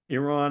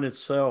 Iran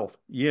itself,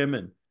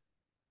 Yemen,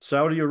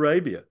 Saudi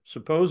Arabia.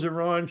 Suppose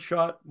Iran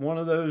shot one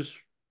of those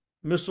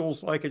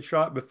missiles like it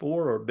shot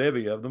before, or a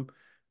bevy of them,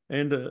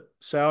 into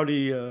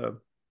Saudi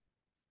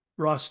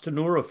Ras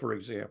Tanura, for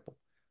example,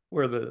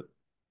 where the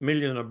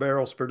million of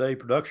barrels per day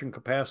production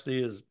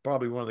capacity is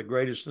probably one of the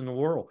greatest in the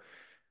world.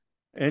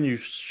 And you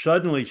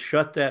suddenly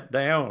shut that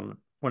down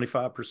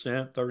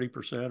 25%,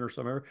 30% or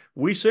something.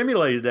 We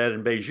simulated that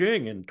in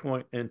Beijing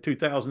in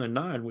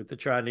 2009 with the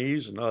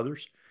Chinese and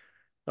others.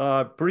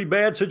 Pretty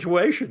bad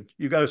situation.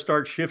 You got to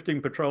start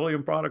shifting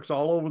petroleum products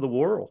all over the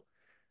world.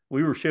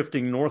 We were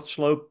shifting North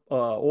Slope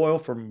oil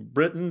from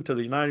Britain to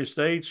the United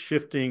States,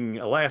 shifting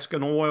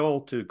Alaskan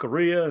oil to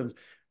Korea, and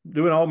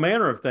doing all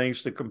manner of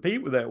things to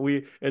compete with that.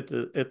 We at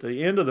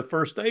the end of the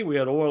first day, we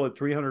had oil at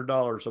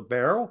 $300 a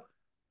barrel.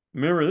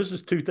 Remember, this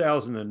is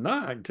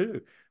 2009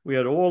 too. We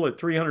had oil at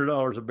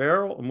 $300 a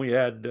barrel, and we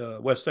had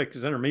West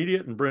Texas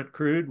Intermediate and Brent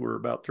crude were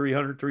about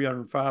 300,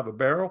 305 a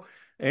barrel.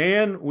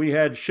 And we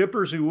had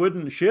shippers who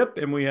wouldn't ship,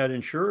 and we had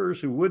insurers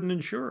who wouldn't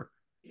insure.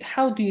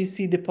 How do you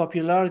see the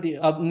popularity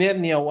of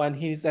Netanyahu and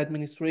his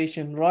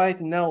administration right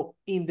now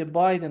in the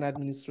Biden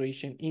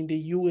administration, in the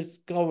U.S.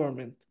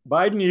 government?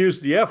 Biden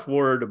used the F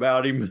word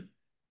about him,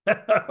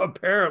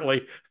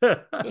 apparently.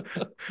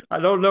 I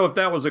don't know if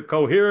that was a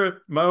coherent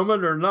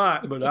moment or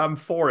not, but I'm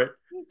for it.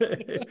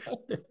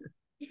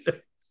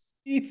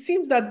 It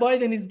seems that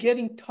Biden is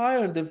getting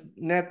tired of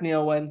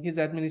Netanyahu and his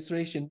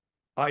administration.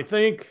 I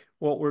think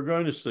what we're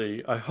going to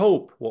see, I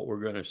hope what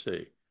we're going to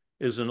see,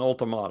 is an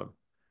ultimatum.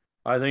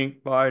 I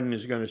think Biden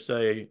is going to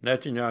say,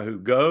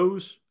 Netanyahu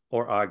goes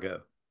or I go.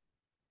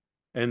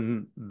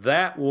 And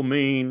that will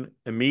mean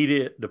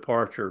immediate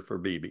departure for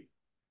Bibi.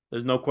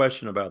 There's no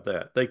question about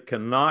that. They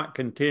cannot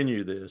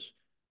continue this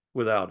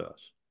without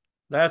us.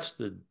 That's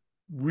the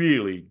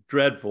really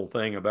dreadful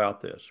thing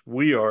about this.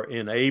 We are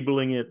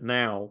enabling it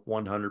now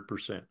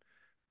 100%.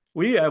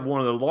 We have one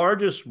of the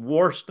largest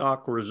war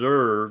stock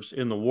reserves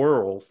in the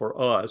world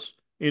for us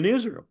in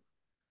Israel.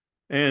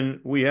 And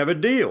we have a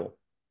deal.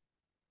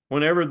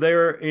 Whenever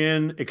they're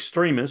in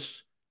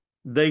extremis,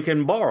 they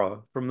can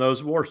borrow from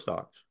those war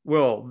stocks.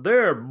 Well,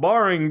 they're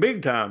borrowing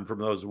big time from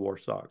those war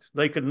stocks.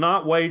 They could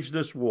not wage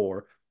this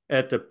war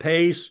at the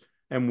pace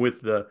and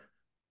with the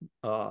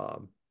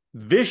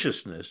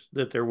viciousness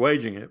that they're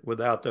waging it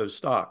without those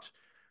stocks.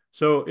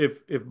 So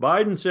if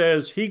Biden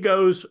says he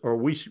goes or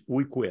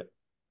we quit,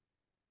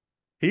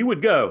 he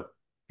would go.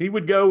 He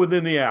would go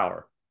within the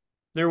hour.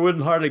 There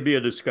wouldn't hardly be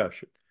a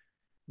discussion.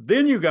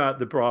 Then you got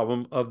the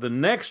problem of the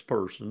next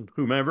person,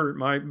 whomever it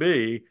might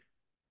be.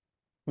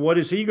 What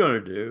is he going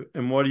to do?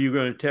 And what are you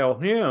going to tell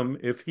him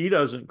if he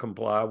doesn't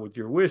comply with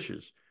your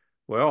wishes?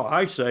 Well,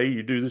 I say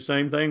you do the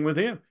same thing with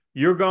him.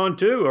 You're gone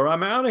too, or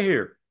I'm out of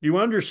here. You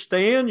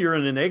understand you're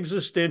in an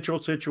existential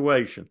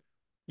situation.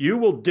 You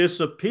will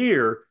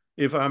disappear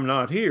if I'm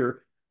not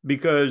here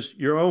because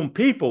your own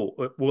people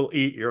will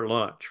eat your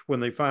lunch when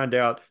they find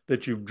out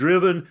that you've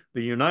driven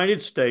the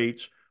United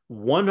States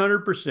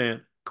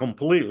 100%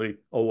 completely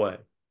away.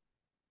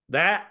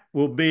 That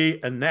will be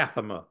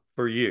anathema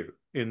for you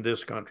in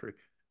this country.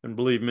 And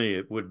believe me,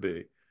 it would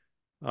be.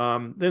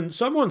 Then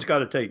someone's got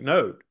to take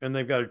note and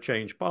they've got to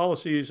change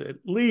policies, at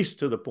least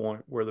to the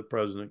point where the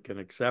president can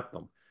accept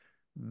them.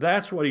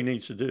 That's what he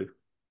needs to do.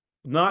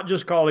 Not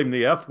just call him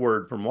the F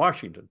word from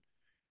Washington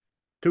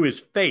to his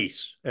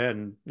face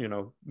and,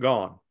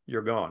 gone.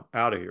 You're gone,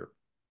 out of here.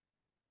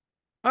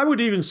 I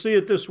would even see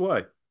it this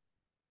way.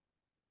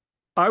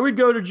 I would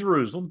go to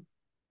Jerusalem.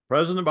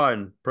 President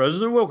Biden,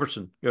 President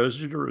Wilkerson goes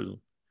to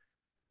Jerusalem.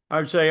 I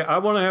would say, I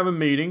want to have a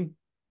meeting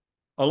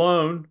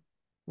alone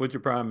with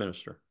your prime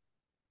minister.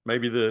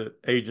 Maybe the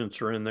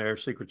agents are in there,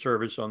 Secret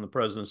Service on the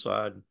president's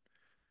side.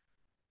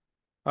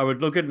 I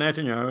would look at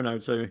Netanyahu and I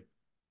would say,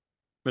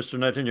 Mr.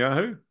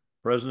 Netanyahu,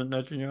 President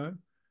Netanyahu,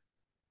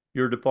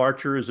 your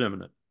departure is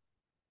imminent.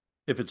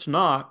 If it's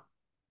not,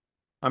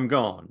 I'm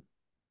gone.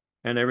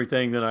 And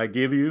everything that I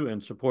give you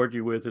and support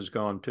you with is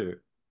gone too.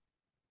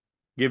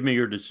 Give me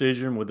your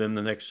decision within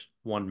the next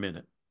 1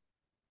 minute.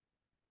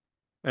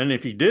 And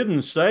if he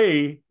didn't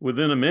say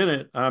within a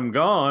minute, I'm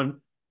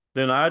gone,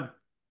 then I'd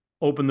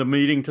open the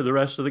meeting to the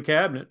rest of the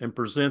cabinet and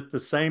present the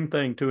same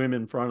thing to him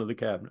in front of the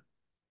cabinet.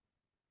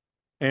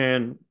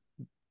 And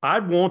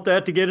I'd want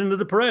that to get into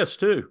the press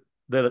too,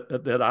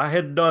 that I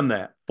had done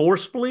that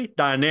forcefully,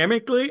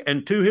 dynamically,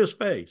 and to his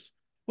face.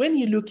 When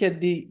you look at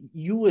the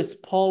U.S.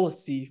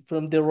 policy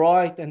from the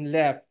right and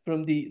left,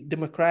 from the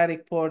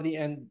Democratic Party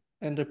and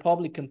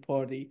Republican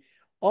Party,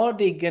 are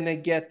they going to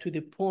get to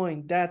the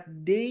point that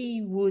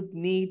they would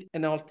need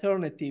an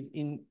alternative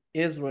in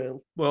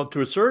Israel? Well,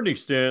 to a certain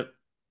extent,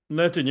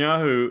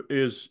 Netanyahu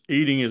is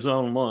eating his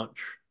own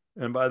lunch.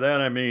 And by that,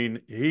 I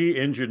mean he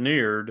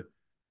engineered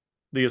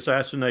the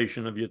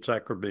assassination of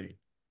Yitzhak Rabin,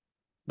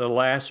 the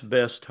last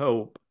best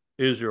hope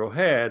Israel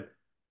had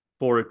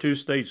for a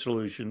two-state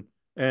solution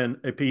and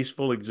a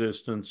peaceful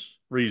existence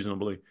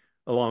reasonably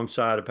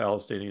alongside a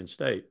Palestinian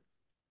state.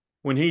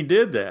 When he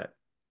did that,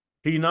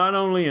 he not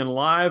only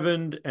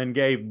enlivened and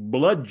gave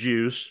blood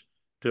juice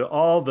to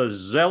all the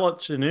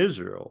zealots in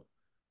Israel,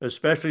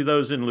 especially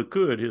those in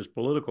Likud, his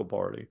political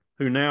party,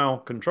 who now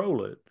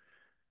control it,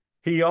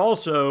 he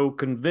also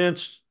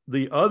convinced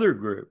the other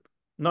group,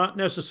 not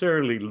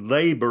necessarily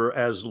labor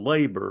as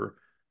labor,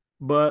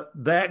 but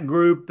that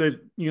group that,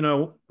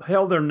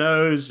 held their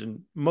nose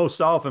and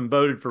most often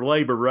voted for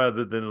labor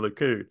rather than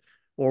Likud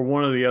or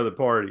one of the other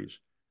parties.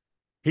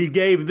 He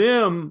gave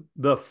them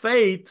the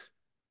faith,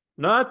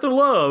 not the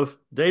love.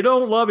 They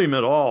don't love him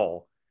at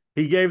all.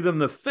 He gave them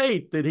the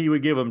faith that he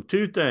would give them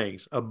two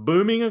things: a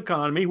booming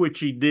economy, which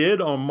he did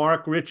on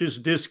Mark Rich's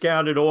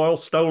discounted oil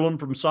stolen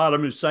from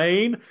Saddam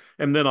Hussein,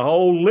 and then a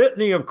whole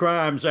litany of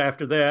crimes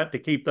after that to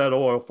keep that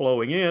oil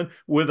flowing in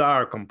with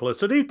our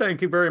complicity.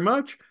 Thank you very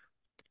much.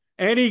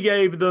 And he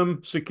gave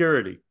them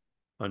security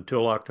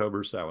until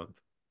October 7th.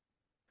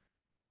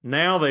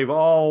 Now they've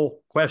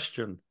all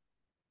questioned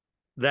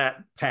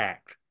that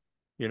pact.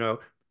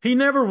 He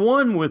never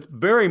won with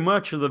very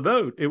much of the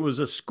vote. It was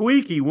a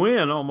squeaky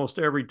win almost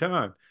every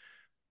time.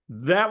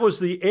 That was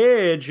the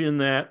edge in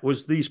that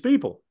was these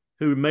people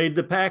who made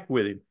the pact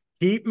with him.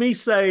 Keep me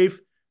safe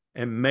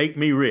and make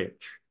me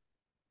rich.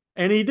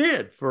 And he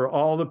did for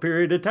all the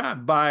period of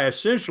time by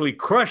essentially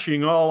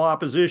crushing all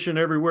opposition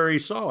everywhere he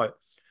saw it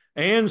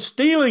and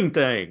stealing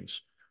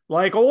things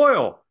like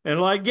oil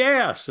and like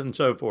gas and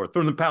so forth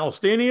from the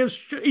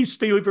Palestinians. He's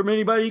stealing from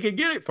anybody he could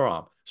get it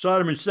from.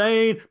 Saddam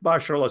Hussein,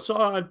 Bashar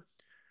al-Assad.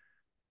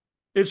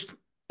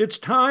 It's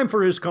time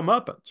for his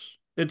comeuppance.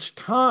 It's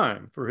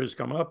time for his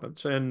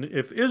comeuppance. And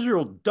if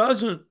Israel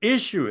doesn't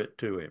issue it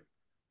to him,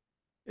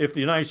 if the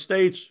United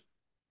States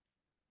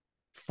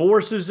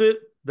forces it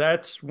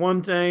That's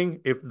one thing.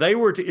 If they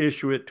were to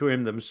issue it to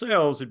him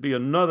themselves, it'd be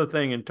another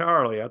thing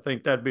entirely. I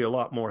think that'd be a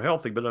lot more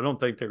healthy, but I don't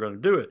think they're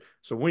going to do it.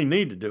 So we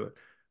need to do it.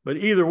 But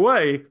either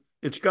way,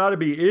 it's got to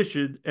be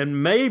issued,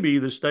 and maybe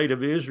the state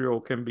of Israel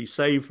can be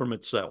saved from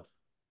itself.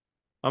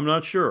 I'm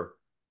not sure,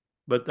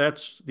 but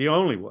that's the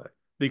only way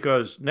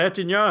because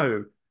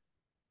Netanyahu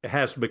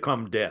has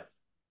become death.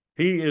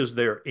 He is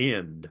their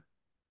end,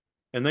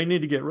 and they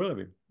need to get rid of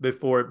him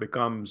before it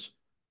becomes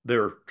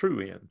their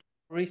true end.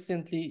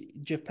 Recently,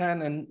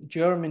 Japan and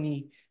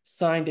Germany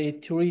signed a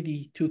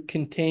treaty to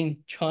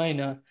contain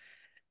China.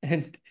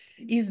 And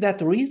is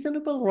that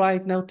reasonable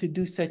right now to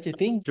do such a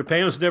thing?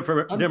 Japan's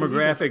Unbelievable.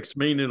 demographics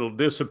mean it'll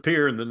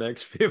disappear in the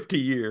next 50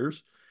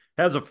 years.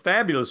 Has a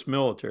fabulous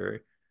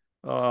military,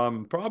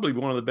 probably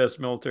one of the best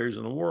militaries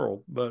in the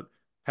world, but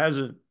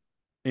hasn't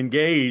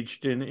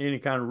engaged in any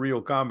kind of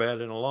real combat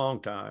in a long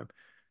time.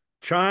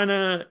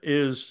 China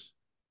is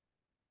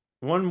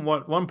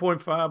 1.5,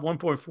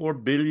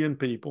 1.4 billion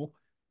people,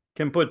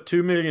 can put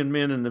 2 million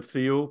men in the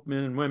field,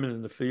 men and women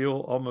in the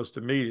field almost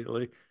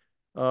immediately.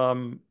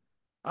 Um,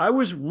 I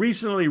was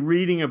recently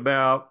reading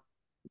about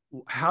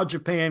how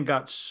Japan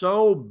got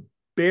so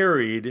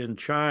buried in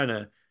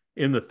China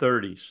in the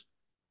 30s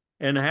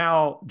and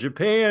how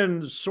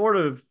Japan sort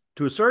of,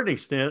 to a certain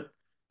extent,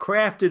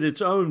 crafted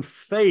its own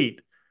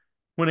fate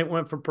when it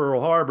went for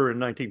Pearl Harbor in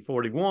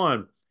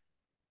 1941.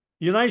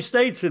 The United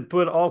States had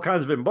put all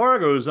kinds of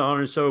embargoes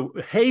on it, so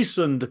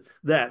hastened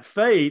that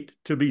fate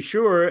to be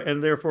sure,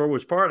 and therefore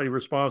was partly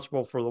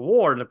responsible for the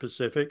war in the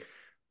Pacific.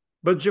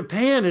 But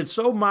Japan had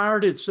so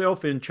mired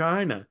itself in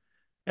China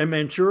and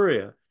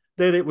Manchuria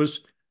that it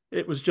was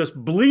just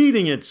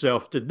bleeding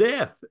itself to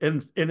death,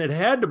 and it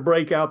had to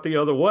break out the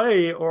other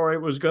way, or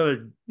it was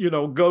going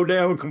to go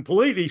down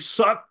completely,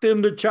 sucked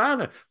into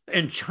China.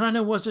 And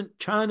China wasn't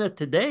China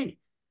today.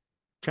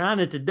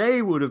 China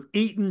today would have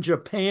eaten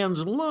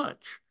Japan's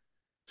lunch.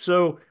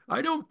 So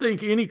I don't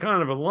think any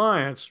kind of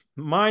alliance,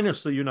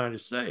 minus the United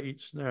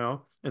States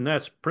now, and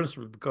that's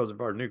principally because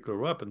of our nuclear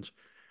weapons,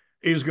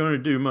 is going to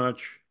do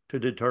much to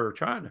deter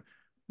China.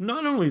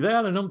 Not only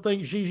that, I don't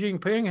think Xi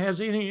Jinping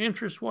has any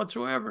interest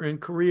whatsoever in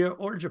Korea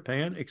or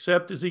Japan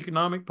except as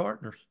economic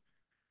partners.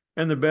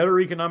 And the better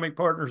economic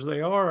partners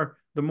they are,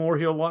 the more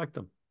he'll like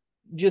them.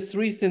 Just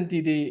recently,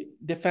 the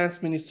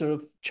defense minister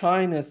of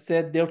China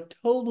said they're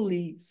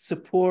totally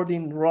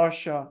supporting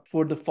Russia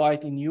for the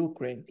fight in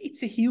Ukraine.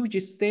 It's a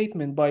huge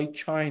statement by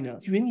China.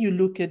 When you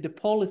look at the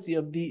policy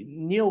of the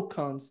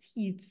neocons,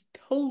 it's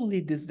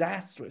totally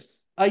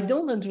disastrous. I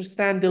don't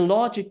understand the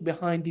logic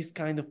behind these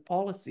kind of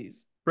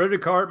policies.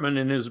 Frederick Hartman,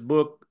 in his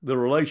book, The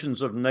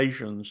Relations of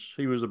Nations,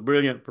 he was a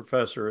brilliant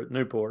professor at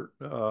Newport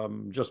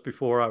just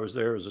before I was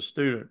there as a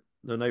student,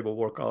 the Naval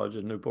War College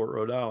in Newport,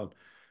 Rhode Island.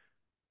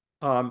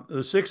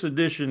 The sixth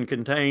edition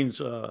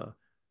contains a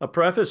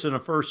preface and a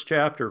first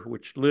chapter,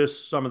 which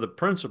lists some of the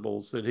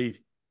principles that he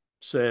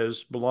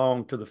says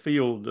belong to the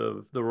field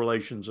of the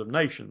relations of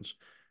nations,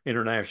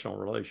 international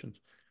relations.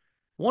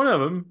 One of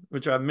them,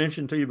 which I've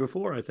mentioned to you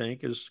before, I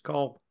think, is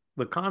called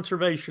the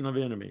conservation of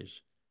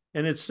enemies.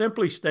 And it's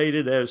simply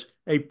stated as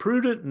a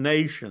prudent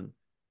nation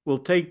will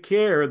take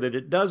care that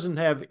it doesn't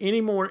have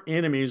any more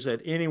enemies at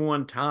any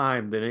one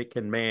time than it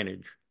can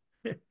manage.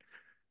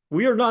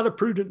 We are not a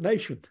prudent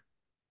nation.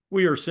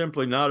 We are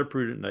simply not a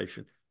prudent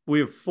nation. We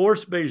have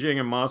forced Beijing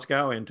and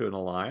Moscow into an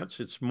alliance.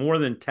 It's more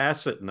than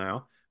tacit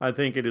now. I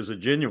think it is a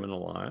genuine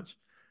alliance.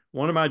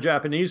 One of my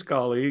Japanese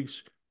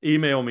colleagues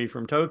emailed me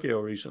from Tokyo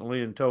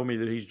recently and told me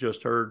that he's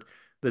just heard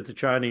that the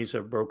Chinese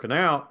have broken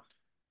out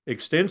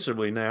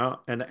extensively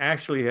now and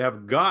actually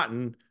have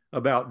gotten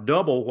about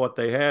double what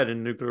they had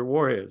in nuclear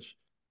warheads.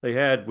 They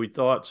had, we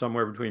thought,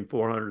 somewhere between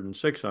 400 and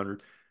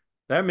 600.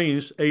 That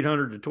means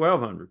 800 to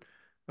 1,200.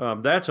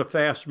 That's a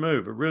fast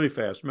move, a really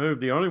fast move.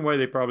 The only way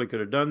they probably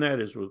could have done that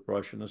is with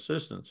Russian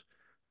assistance.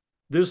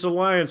 This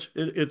alliance,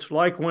 it's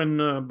like when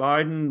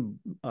Biden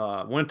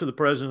went to the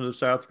president of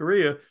South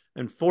Korea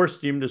and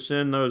forced him to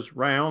send those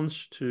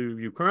rounds to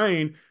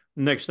Ukraine.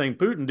 The next thing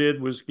Putin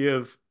did was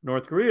give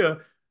North Korea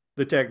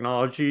the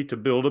technology to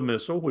build a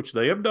missile, which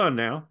they have done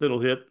now,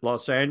 that'll hit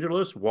Los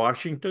Angeles,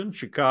 Washington,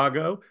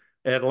 Chicago,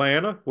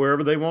 Atlanta,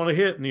 wherever they want to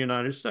hit in the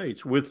United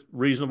States with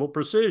reasonable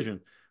precision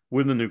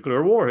with a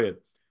nuclear warhead.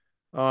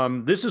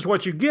 This is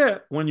what you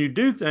get when you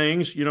do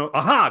things,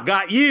 aha,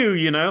 got you.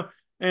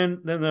 And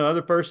then the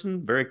other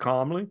person, very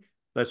calmly,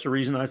 that's the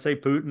reason I say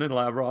Putin and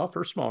Lavrov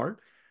are smart.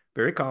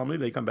 Very calmly,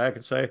 they come back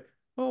and say,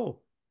 oh,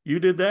 you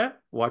did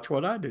that? Watch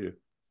what I do.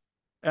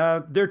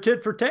 They're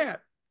tit for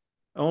tat.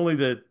 Only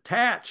the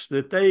tats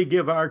that they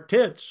give our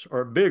tits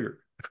are bigger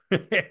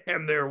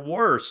and they're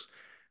worse.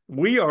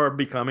 We are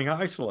becoming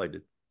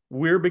isolated.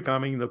 We're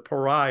becoming the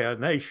pariah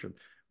nation.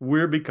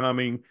 We're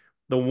becoming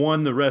the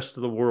one the rest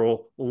of the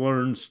world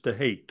learns to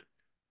hate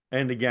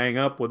and to gang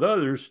up with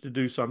others to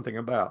do something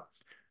about.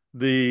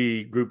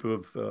 The group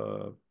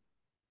of,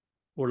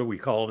 what are we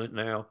calling it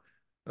now?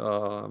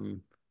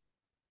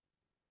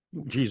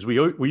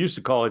 We used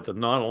to call it the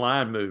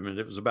non-aligned movement.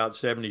 It was about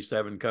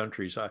 77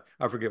 countries.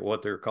 I forget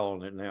what they're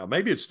calling it now.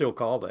 Maybe it's still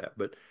called that,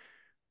 but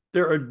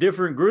there are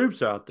different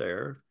groups out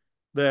there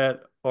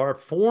that are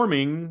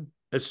forming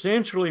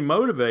essentially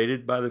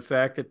motivated by the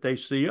fact that they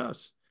see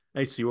us.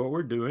 They see what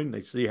we're doing.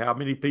 They see how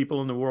many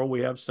people in the world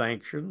we have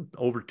sanctioned,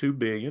 over 2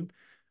 billion.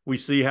 We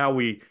see how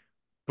we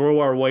throw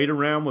our weight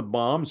around with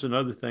bombs and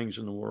other things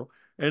in the world.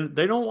 And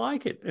they don't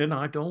like it. And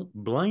I don't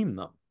blame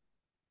them.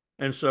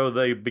 And so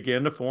they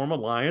began to form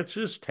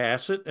alliances,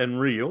 tacit and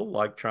real,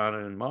 like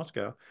China and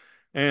Moscow,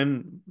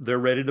 and they're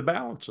ready to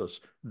balance us.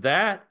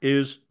 That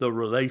is the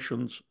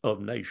relations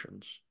of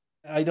nations.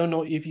 I don't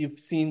know if you've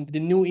seen the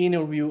new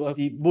interview of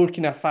the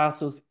Burkina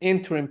Faso's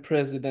interim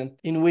president,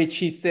 in which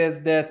he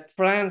says that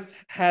France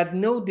had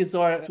no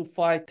desire to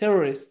fight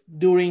terrorists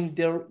during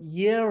their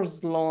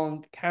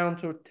years-long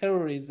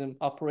counter-terrorism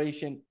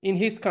operation in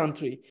his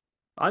country.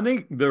 I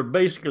think there are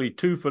basically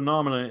two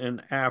phenomena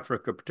in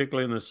Africa,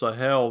 particularly in the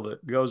Sahel,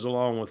 that goes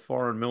along with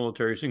foreign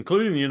militaries,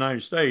 including the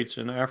United States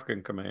and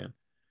African Command.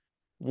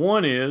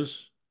 One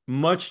is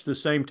much the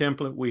same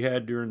template we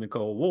had during the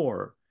Cold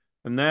War,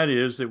 and that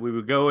is that we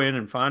would go in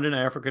and find an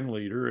African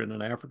leader in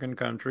an African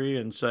country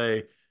and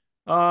say,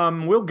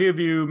 we'll give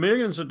you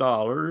millions of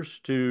dollars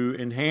to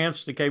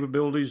enhance the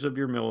capabilities of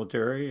your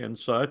military and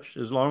such,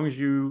 as long as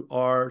you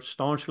are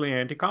staunchly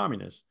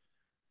anti-communist.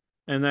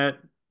 And that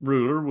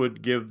ruler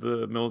would give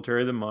the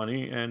military the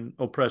money and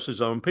oppress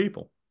his own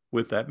people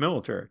with that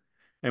military.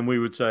 And we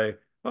would say,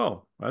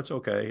 oh, that's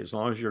okay, as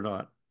long as you're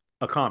not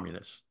a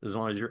communist, as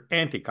long as you're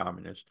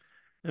anti-communist.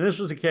 And this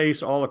was the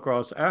case all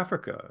across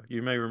Africa.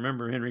 You may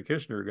remember Henry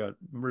Kissinger got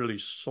really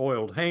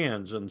soiled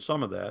hands in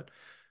some of that.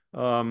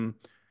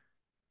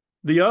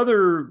 The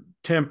other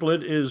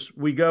template is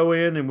we go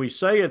in and we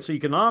say it's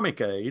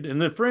economic aid,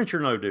 and the French are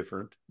no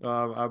different.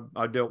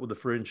 I dealt with the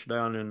French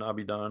down in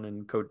Abidjan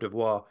and Cote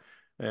d'Ivoire,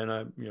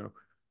 and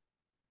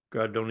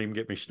God, don't even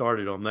get me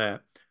started on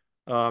that.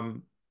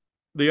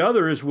 The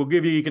other is we'll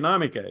give you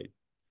economic aid.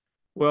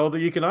 Well, the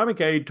economic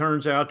aid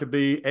turns out to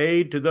be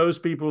aid to those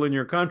people in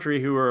your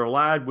country who are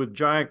allied with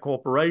giant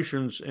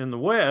corporations in the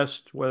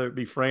West, whether it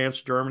be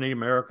France, Germany,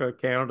 America,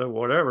 Canada,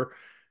 whatever,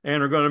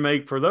 and are going to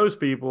make for those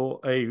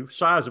people a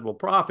sizable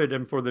profit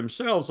and for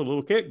themselves a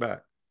little kickback.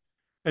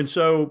 And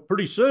so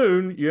pretty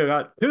soon you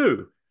got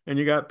two, and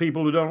you got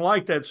people who don't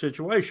like that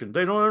situation.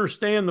 They don't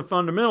understand the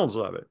fundamentals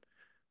of it.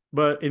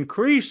 But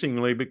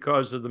increasingly,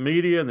 because of the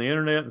media and the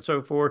internet and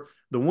so forth,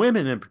 the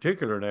women in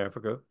particular in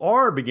Africa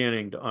are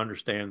beginning to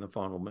understand the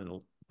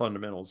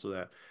fundamentals of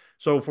that.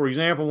 So, for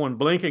example, when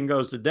Blinken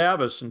goes to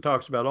Davos and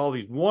talks about all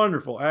these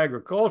wonderful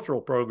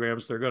agricultural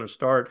programs they're going to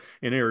start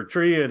in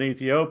Eritrea and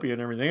Ethiopia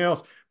and everything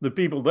else, the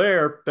people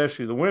there,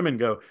 especially the women,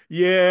 go,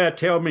 yeah,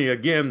 tell me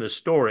again the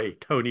story,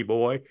 Tony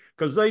boy,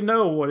 because they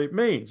know what it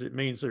means. It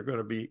means they're going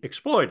to be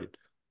exploited,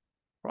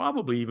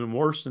 probably even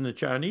worse than the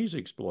Chinese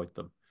exploit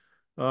them.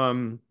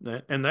 And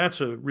that's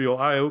a real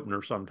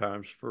eye-opener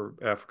sometimes for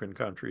African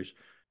countries.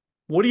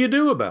 What do you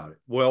do about it?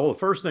 Well, the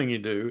first thing you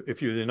do,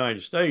 if you're the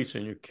United States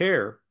and you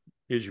care,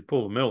 is you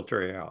pull the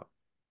military out.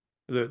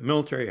 The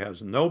military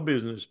has no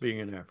business being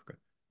in Africa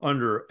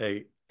under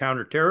a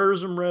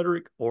counterterrorism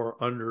rhetoric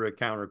or under a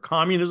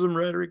counter-communism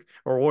rhetoric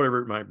or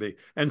whatever it might be,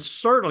 and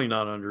certainly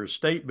not under a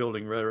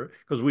state-building rhetoric,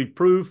 because we've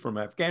proved from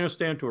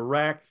Afghanistan to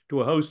Iraq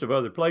to a host of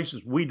other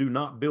places, we do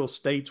not build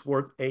states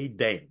worth a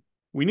damn.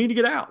 We need to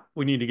get out.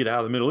 We need to get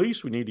out of the Middle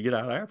East. We need to get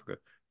out of Africa.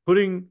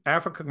 Putting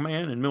Africa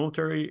Command and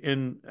military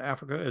in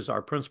Africa as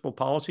our principal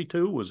policy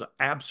tool was an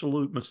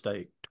absolute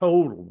mistake,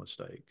 total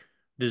mistake,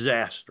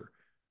 disaster.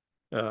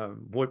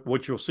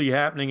 What you'll see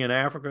happening in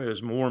Africa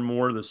is more and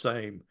more the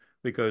same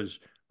because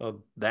of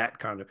that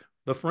kind of.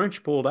 The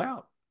French pulled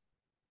out.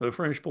 The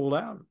French pulled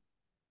out,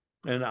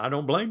 and I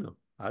don't blame them.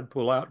 I'd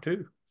pull out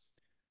too.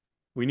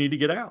 We need to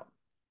get out.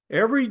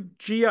 Every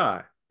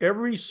GI,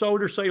 every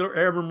soldier, sailor,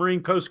 airman,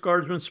 Marine, Coast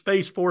Guardsman,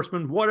 Space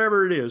Forceman,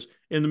 whatever it is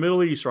in the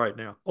Middle East right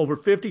now, over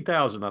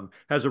 50,000 of them,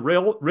 has a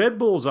red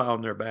bullseye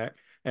on their back.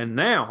 And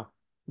now,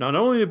 not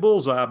only a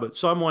bullseye, but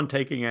someone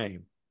taking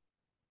aim.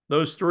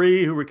 Those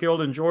 3 who were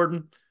killed in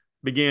Jordan,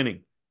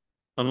 beginning.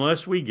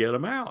 Unless we get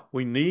them out.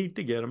 We need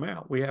to get them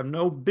out. We have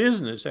no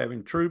business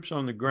having troops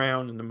on the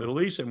ground in the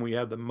Middle East, and we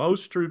have the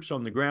most troops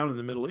on the ground in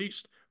the Middle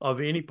East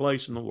of any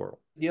place in the world.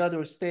 The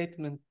other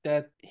statement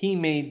that he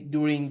made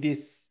during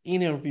this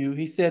interview,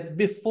 he said,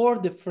 before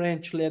the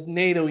French-led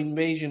NATO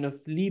invasion of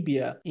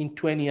Libya in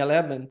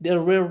 2011,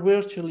 there were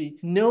virtually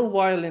no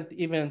violent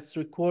events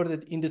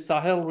recorded in the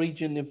Sahel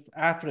region of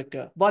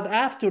Africa. But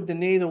after the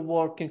NATO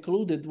war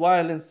concluded,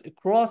 violence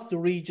across the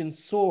region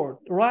soared.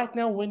 Right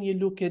now, when you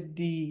look at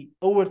the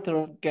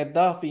overthrow of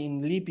Gaddafi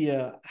in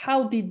Libya,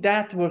 how did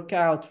that work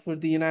out for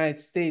the United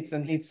States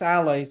and its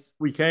allies?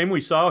 We came,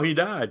 we saw, he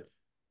died.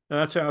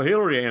 That's how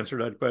Hillary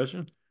answered that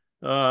question.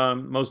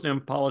 Most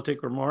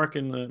impolitic remark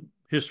in the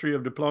history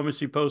of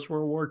diplomacy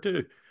post-World War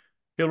II.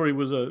 Hillary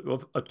was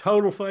a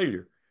total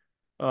failure.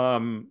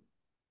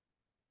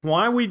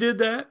 Why we did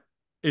that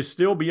is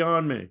still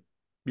beyond me.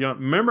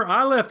 Remember,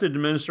 I left an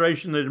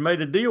administration that had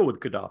made a deal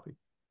with Gaddafi.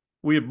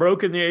 We had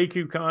broken the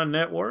AQ-Con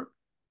network.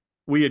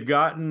 We had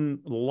gotten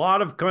a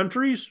lot of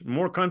countries,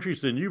 more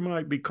countries than you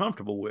might be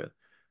comfortable with,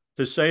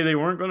 to say they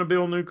weren't going to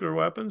build nuclear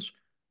weapons,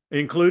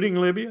 including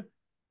Libya.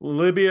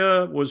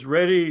 Libya was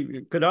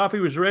ready, Gaddafi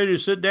was ready to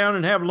sit down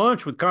and have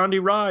lunch with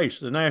Condi Rice,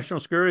 the national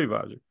security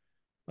advisor.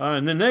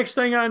 And the next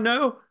thing I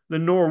know, the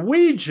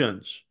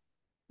Norwegians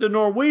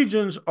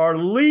are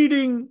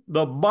leading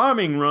the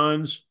bombing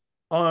runs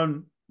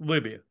on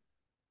Libya.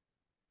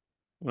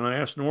 When I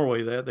asked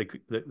Norway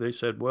that, they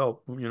said,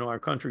 well, our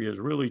country has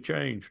really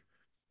changed.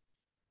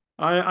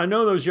 I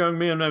know those young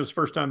men, that was the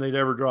first time they'd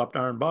ever dropped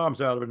iron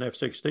bombs out of an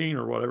F-16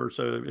 or whatever.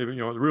 So,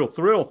 a real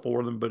thrill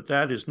for them, but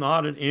that is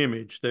not an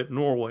image that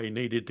Norway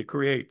needed to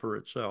create for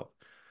itself.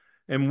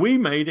 And we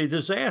made a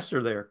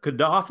disaster there.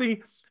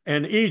 Gaddafi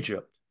and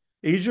Egypt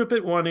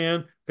at one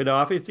end,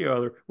 Gaddafi at the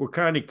other, were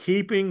kind of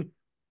keeping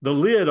the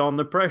lid on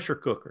the pressure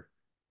cooker.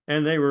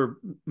 And they were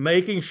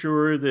making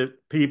sure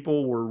that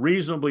people were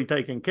reasonably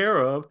taken care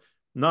of,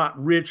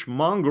 not rich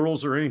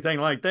mongrels or anything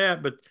like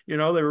that, but, they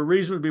were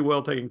reasonably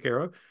well taken care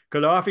of.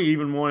 Gaddafi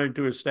even wanted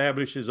to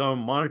establish his own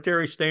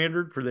monetary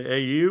standard for the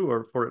AU,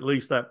 or for at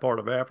least that part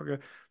of Africa.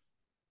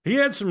 He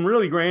had some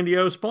really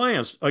grandiose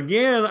plans.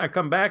 Again, I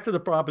come back to the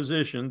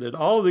proposition that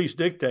all of these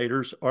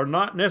dictators are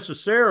not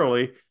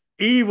necessarily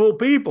evil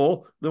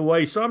people the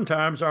way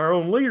sometimes our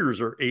own leaders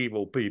are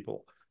evil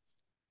people.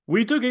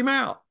 We took him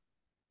out.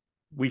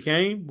 We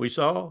came, we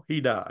saw,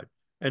 he died.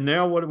 And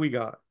now what do we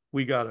got?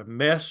 We got a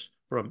mess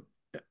from,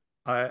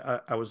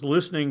 I was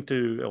listening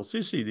to El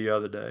Sisi the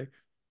other day,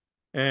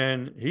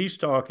 and he's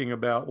talking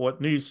about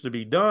what needs to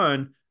be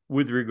done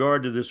with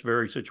regard to this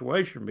very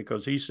situation,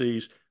 because he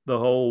sees the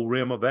whole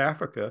rim of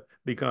Africa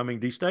becoming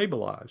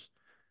destabilized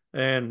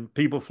and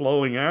people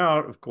flowing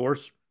out, of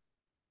course.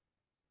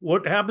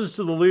 What happens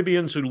to the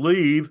Libyans who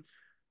leave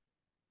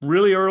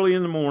really early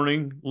in the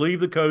morning,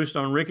 leave the coast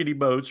on rickety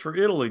boats for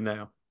Italy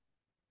now?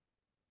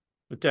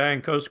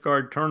 Italian Coast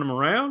Guard turn them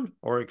around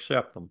or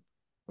accept them?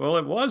 Well,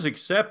 it was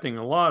accepting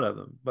a lot of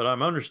them, but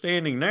I'm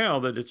understanding now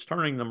that it's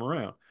turning them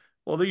around.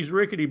 Well, these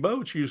rickety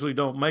boats usually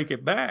don't make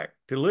it back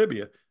to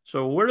Libya.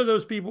 So where do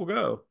those people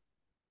go?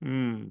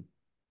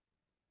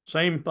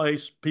 Same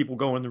place people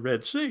go in the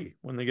Red Sea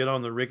when they get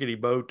on the rickety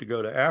boat to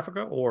go to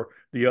Africa, or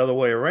the other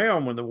way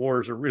around when the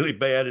wars are really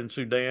bad in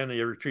Sudan,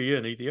 Eritrea,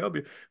 and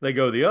Ethiopia. They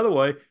go the other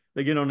way.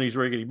 They get on these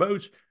rickety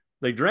boats.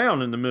 They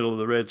drown in the middle of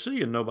the Red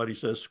Sea and nobody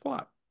says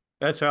squat.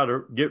 That's how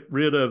to get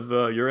rid of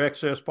your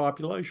excess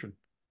population.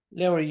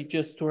 Larry,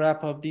 just to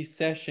wrap up this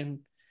session,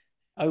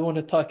 I want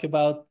to talk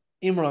about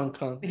Imran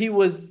Khan. He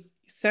was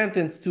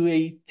sentenced to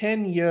a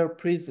 10-year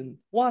prison.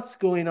 What's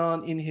going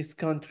on in his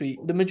country?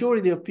 The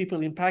majority of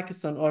people in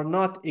Pakistan are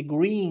not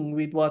agreeing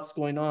with what's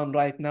going on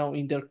right now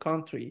in their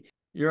country.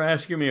 You're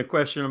asking me a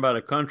question about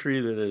a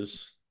country that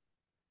is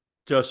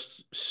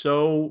just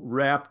so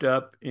wrapped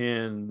up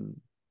in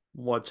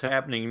what's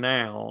happening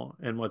now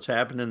and what's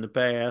happened in the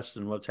past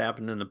and what's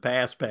happened in the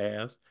past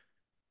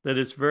that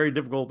it's very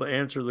difficult to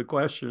answer the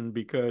question,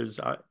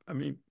 because I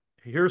mean,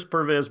 here's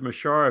Pervez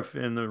Musharraf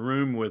in the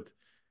room with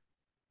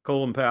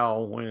Colin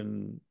Powell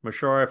when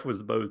Musharraf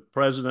was both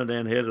president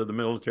and head of the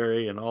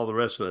military and all the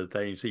rest of the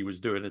things he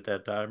was doing at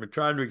that time, and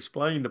trying to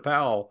explain to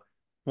Powell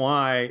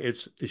why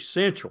it's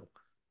essential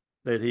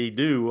that he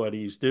do what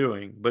he's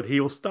doing, but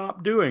he'll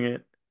stop doing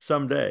it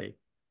someday.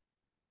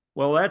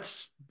 Well,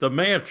 that's the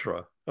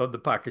mantra of the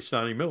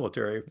Pakistani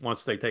military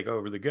once they take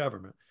over the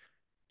government.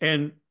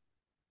 And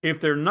if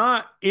they're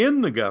not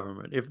in the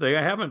government, if they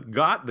haven't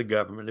got the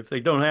government, if they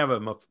don't have a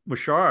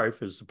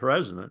Musharraf as the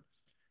president,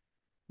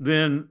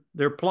 then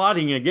they're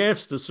plotting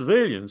against the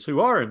civilians who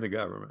are in the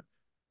government.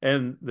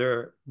 And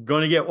they're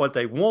going to get what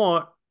they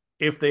want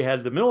if they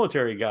had the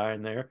military guy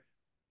in there,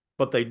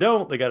 but they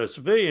don't. They got a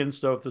civilian.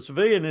 So if the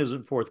civilian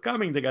isn't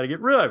forthcoming, they got to get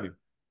rid of him.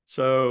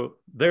 So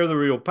they're the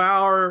real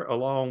power,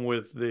 along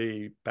with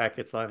the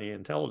Pakistani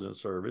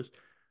intelligence service,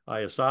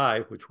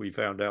 ISI, which we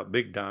found out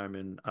big time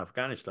in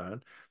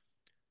Afghanistan.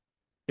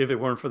 If it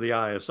weren't for the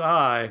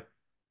ISI,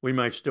 we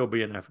might still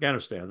be in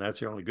Afghanistan. That's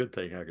the only good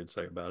thing I can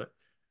say about it.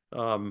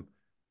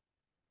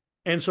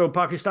 And so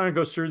Pakistan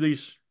goes through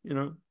these,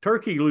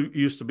 Turkey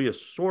used to be a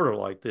sort of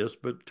like this,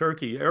 but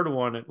Turkey,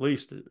 Erdogan, at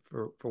least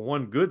for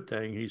one good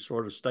thing, he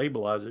sort of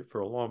stabilized it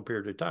for a long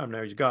period of time.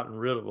 Now he's gotten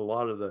rid of a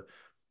lot of the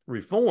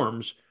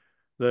reforms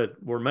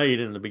that were made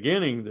in the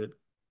beginning that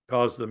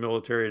caused the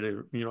military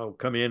to,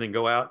 come in and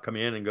go out, come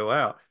in and go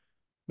out.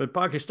 But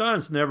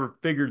Pakistan's never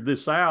figured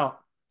this out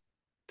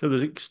to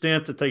the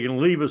extent that they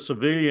can leave a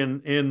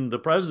civilian in the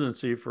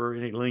presidency for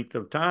any length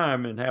of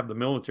time and have the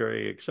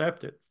military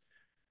accept it.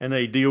 And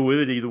they deal with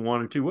it either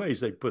one or two ways.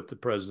 They put the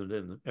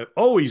president in.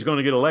 Oh, he's going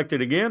to get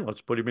elected again?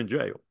 Let's put him in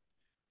jail.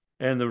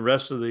 And the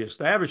rest of the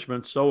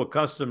establishment, so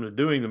accustomed to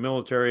doing the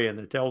military and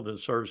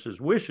intelligence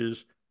services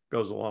wishes,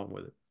 goes along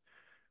with it.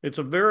 It's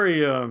a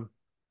very, Ibn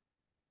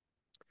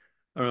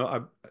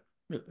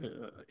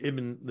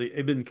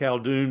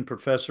Khaldun,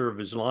 professor of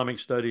Islamic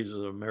studies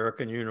at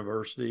American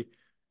University,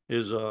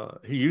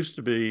 he used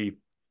to be,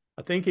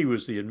 I think he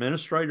was the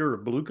administrator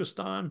of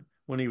Baluchistan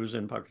when he was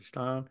in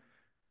Pakistan.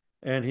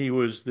 And he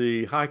was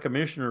the high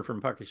commissioner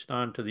from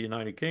Pakistan to the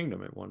United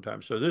Kingdom at one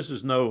time. So this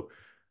is no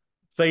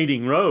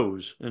fading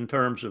rose in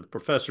terms of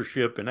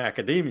professorship in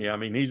academia. I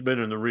mean, he's been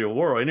in the real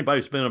world. Anybody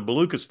who's been in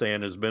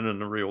Baluchistan has been in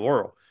the real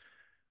world.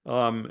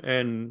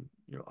 And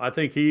I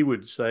think he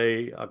would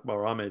say,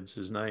 Akbar Ahmed's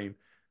his name,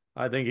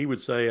 I think he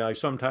would say, I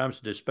sometimes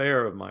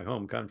despair of my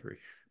home country.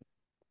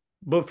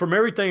 But from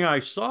everything I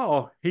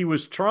saw, he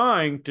was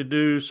trying to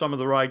do some of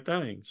the right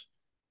things,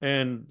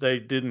 and they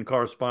didn't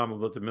correspond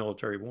with what the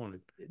military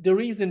wanted. The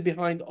reason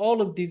behind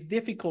all of these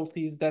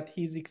difficulties that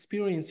he's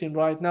experiencing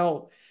right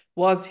now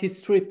was his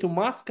trip to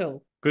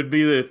Moscow. Could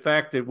be the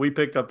fact that we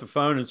picked up the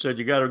phone and said,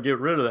 you got to get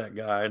rid of that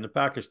guy. And the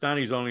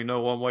Pakistanis only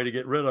know one way to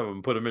get rid of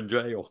him, put him in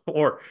jail.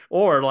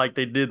 Or like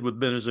they did with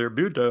Benazir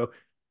Bhutto,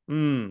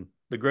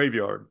 the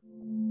graveyard.